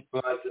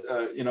 But,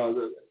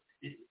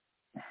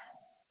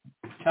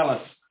 tell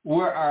us,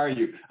 where are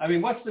you? I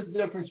mean, what's the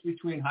difference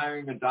between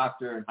hiring a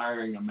doctor and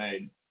hiring a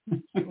maid?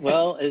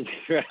 Well,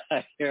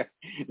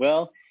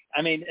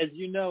 I mean, as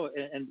you know,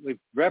 and we've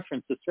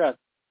referenced this throughout,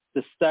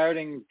 the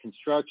starting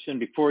construction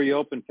before you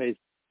open phase,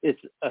 it's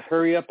a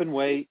hurry up and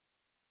wait,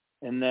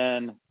 and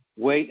then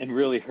wait and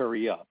really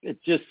hurry up.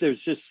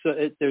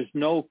 There's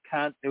no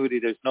continuity,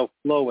 there's no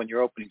flow when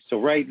you're opening. So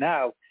right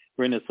now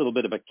we're in this little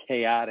bit of a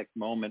chaotic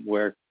moment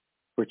where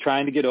we're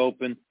trying to get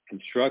open,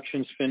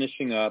 construction's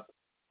finishing up,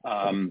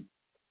 and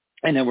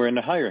then we're in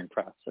the hiring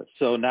process.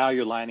 So now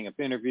you're lining up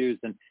interviews,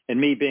 and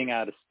me being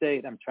out of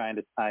state, I'm trying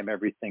to time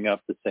everything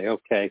up to say,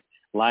 okay,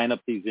 line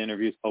up these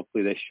interviews.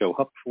 Hopefully they show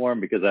up for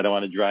them, because I don't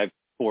want to drive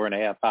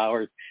 4.5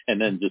 hours and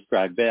then just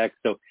drive back.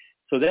 So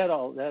that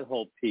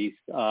whole piece,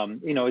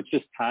 it's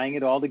just tying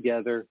it all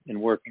together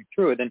and working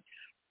through it.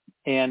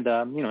 And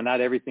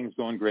not everything's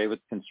going great with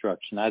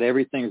construction. Not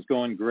everything's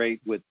going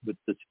great with the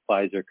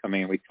supplies that are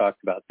coming in. We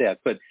talked about that.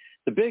 But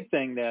the big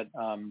thing that,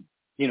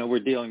 we're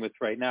dealing with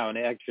right now, and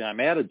actually I'm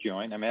at a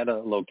joint, I'm at a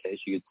location.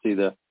 You can see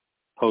the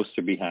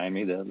poster behind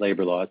me, the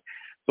labor laws.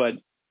 But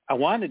I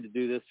wanted to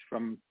do this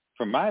from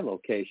from my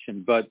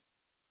location, but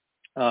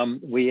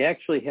we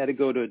actually had to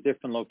go to a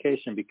different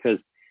location because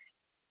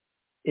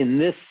in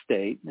this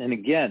state, and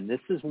again, this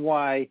is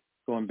why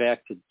going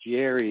back to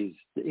Jerry's,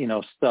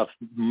 stuff,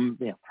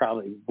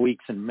 probably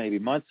weeks and maybe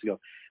months ago,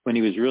 when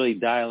he was really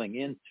dialing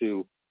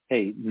into,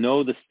 hey,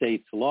 know the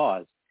state's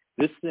laws.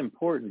 This is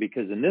important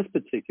because in this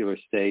particular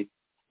state,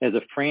 as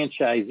a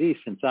franchisee,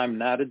 since I'm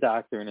not a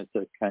doctor and it's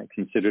kind of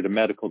considered a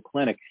medical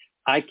clinic,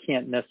 I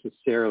can't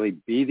necessarily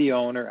be the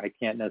owner. I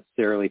can't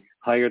necessarily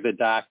hire the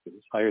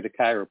doctors, hire the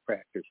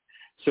chiropractors.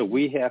 So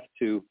we have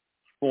to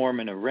form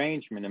an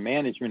arrangement, a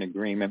management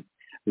agreement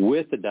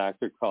with the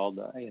doctor called,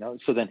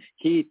 so then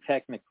he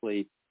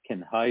technically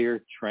can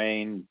hire,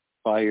 train,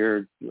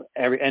 fire,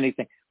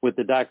 anything with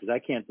the doctors. I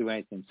can't do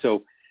anything.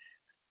 So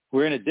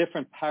we're in a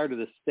different part of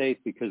the state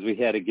because we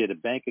had to get a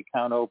bank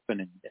account open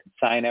and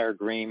sign our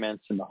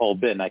agreements and the whole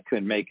bit, and I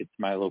couldn't make it to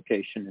my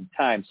location in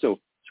time. So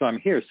I'm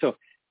here. So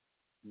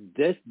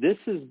this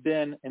has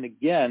been, and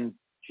again,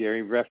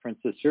 Jerry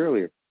referenced this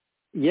earlier.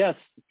 Yes,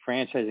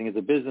 franchising is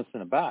a business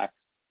in a box,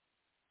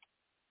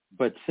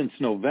 but since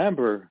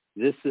November,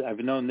 I've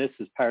known this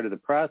as part of the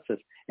process,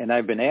 and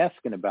I've been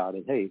asking about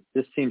it. Hey,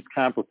 this seems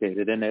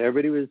complicated, and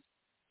everybody was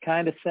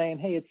kind of saying,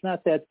 hey, it's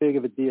not that big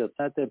of a deal. It's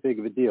not that big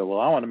of a deal. Well,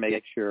 I want to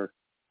make sure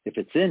if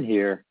it's in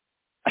here,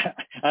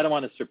 I don't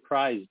want to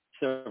surprise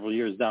several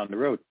years down the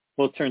road.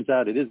 Well, it turns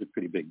out it is a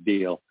pretty big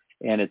deal,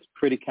 and it's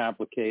pretty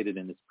complicated,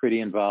 and it's pretty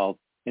involved,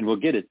 and we'll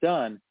get it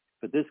done.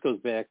 But this goes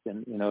back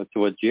then, to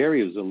what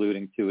Jerry was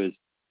alluding to is,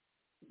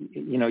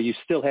 you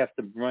still have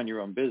to run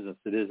your own business.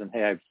 It isn't,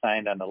 hey, I've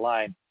signed on the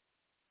line,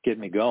 get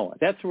me going.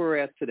 That's where we're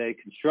at today.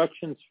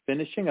 Construction's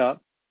finishing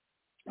up.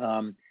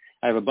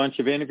 I have a bunch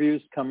of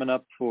interviews coming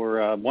up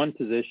for one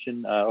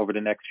position over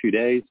the next few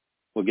days.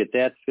 We'll get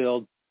that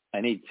filled.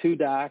 I need 2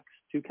 docs,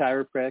 2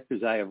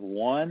 chiropractors. I have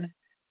 1,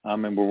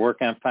 and we're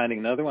working on finding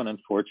another one.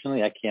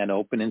 Unfortunately, I can't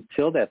open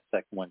until that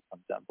second one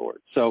comes on board.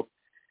 So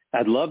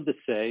I'd love to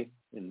say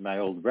in my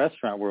old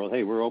restaurant world,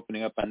 hey, we're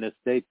opening up on this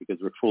date because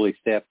we're fully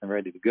staffed and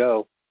ready to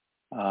go.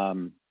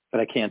 But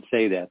I can't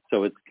say that.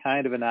 So it's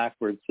kind of an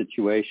awkward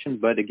situation.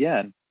 But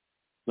again,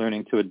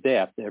 learning to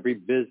adapt. Every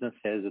business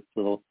has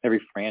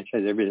every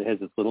franchise,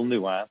 has its little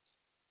nuance.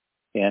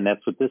 And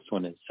that's what this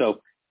one is.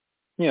 So,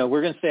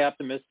 we're going to stay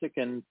optimistic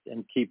and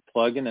keep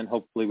plugging, and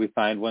hopefully we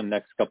find one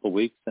next couple of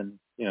weeks and,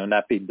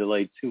 not be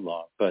delayed too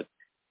long. But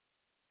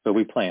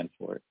we plan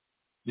for it.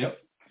 Yep.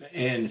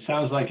 And it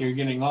sounds like you're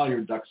getting all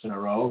your ducks in a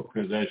row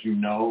because, as you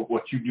know,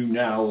 what you do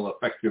now will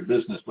affect your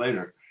business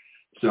later.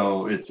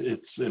 So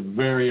it's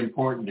very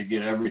important to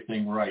get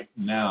everything right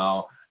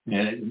now,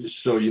 and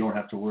so you don't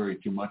have to worry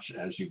too much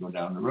as you go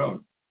down the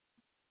road.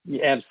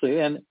 Yeah,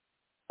 absolutely. And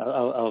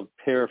I'll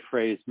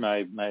paraphrase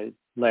my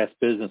last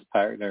business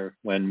partner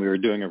when we were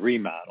doing a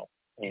remodel,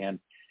 and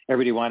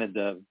everybody wanted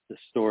the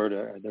store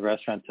the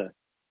restaurant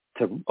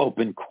to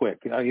open quick.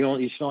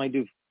 You should only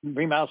do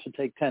remodels should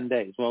take 10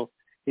 days. Well,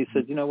 he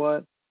said, you know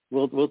what?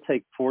 We'll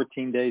take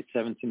 14 days,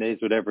 17 days,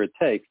 whatever it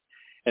takes.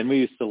 And we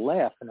used to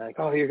laugh and like,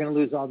 oh, you're going to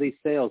lose all these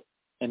sales.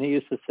 And he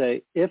used to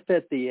say, if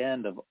at the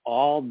end of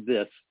all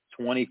this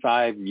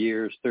 25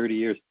 years, 30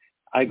 years,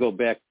 I go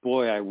back,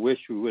 boy, I wish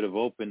we would have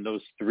opened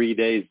those 3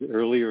 days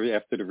earlier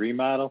after the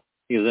remodel.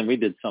 He goes, then we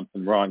did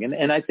something wrong.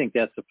 And I think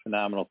that's a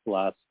phenomenal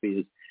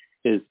philosophy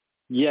is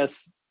yes,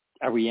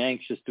 are we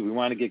anxious? Do we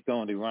want to get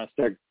going? Do we want to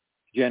start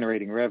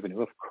generating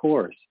revenue? Of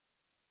course.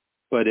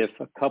 But if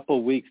a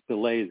couple weeks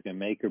delay is going to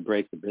make or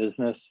break the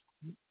business,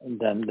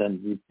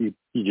 then you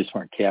just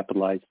weren't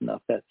capitalized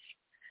enough.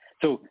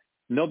 So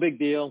no big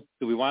deal.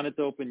 Do we want it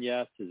to open?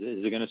 Yes. Is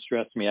it going to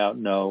stress me out?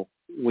 No.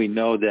 We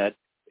know that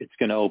it's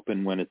going to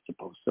open when it's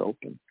supposed to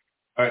open.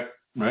 Right.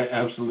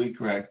 Absolutely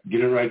correct.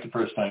 Get it right the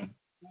first time.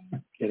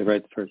 Get it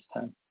right the first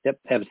time. Yep,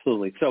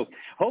 absolutely. So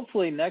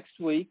hopefully next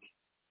week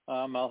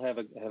I'll have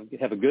a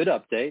good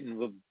update, and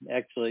we'll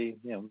actually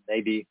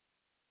maybe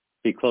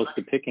be close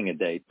to picking a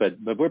date. But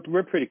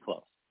we're pretty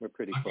close. We're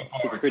pretty close.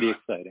 It's pretty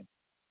exciting.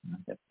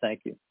 Yep,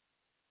 thank you.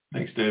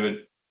 Thanks,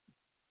 David.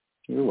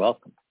 You're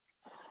welcome.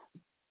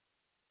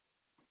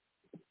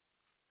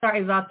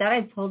 Sorry about that.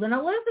 I pulled an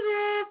Elizabeth.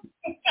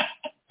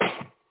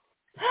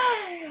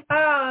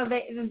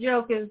 The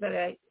joke is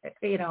that,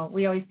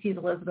 we always tease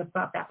Elizabeth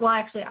about that. Well,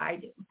 actually, I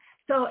do.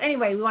 So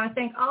anyway, we want to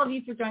thank all of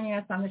you for joining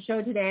us on the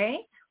show today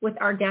with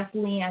our guest,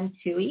 Leanne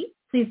Toohey.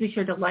 Please be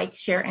sure to like,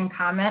 share, and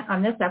comment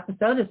on this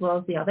episode as well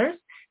as the others.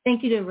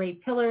 Thank you to Ray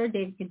Pillar,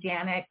 David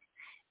Kajanik,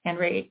 and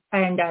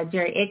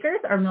Jerry Akers,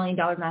 our $1 Million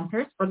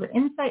mentors, for their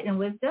insight and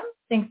wisdom.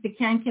 Thanks to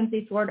Ken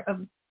Kinsey Ford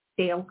of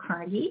Dale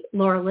Carnegie,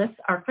 Laura Liss,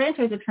 our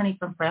franchise attorney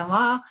from Fran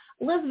Law,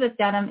 Elizabeth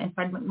Denham and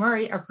Fred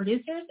McMurray, our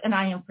producers, and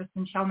I am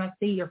Kristen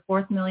Shelmexy, your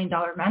 $4 million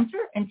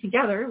mentor, and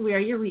together we are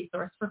your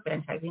resource for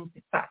franchising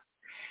success.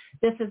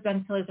 This has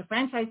been Pillars of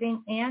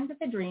Franchising, and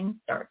the dream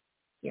starts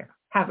here.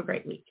 Have a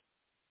great week.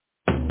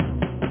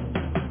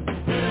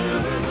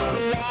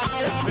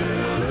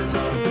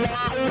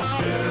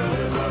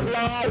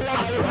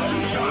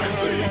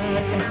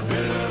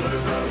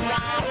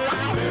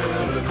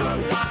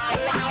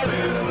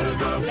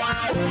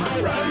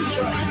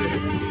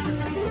 Franchising.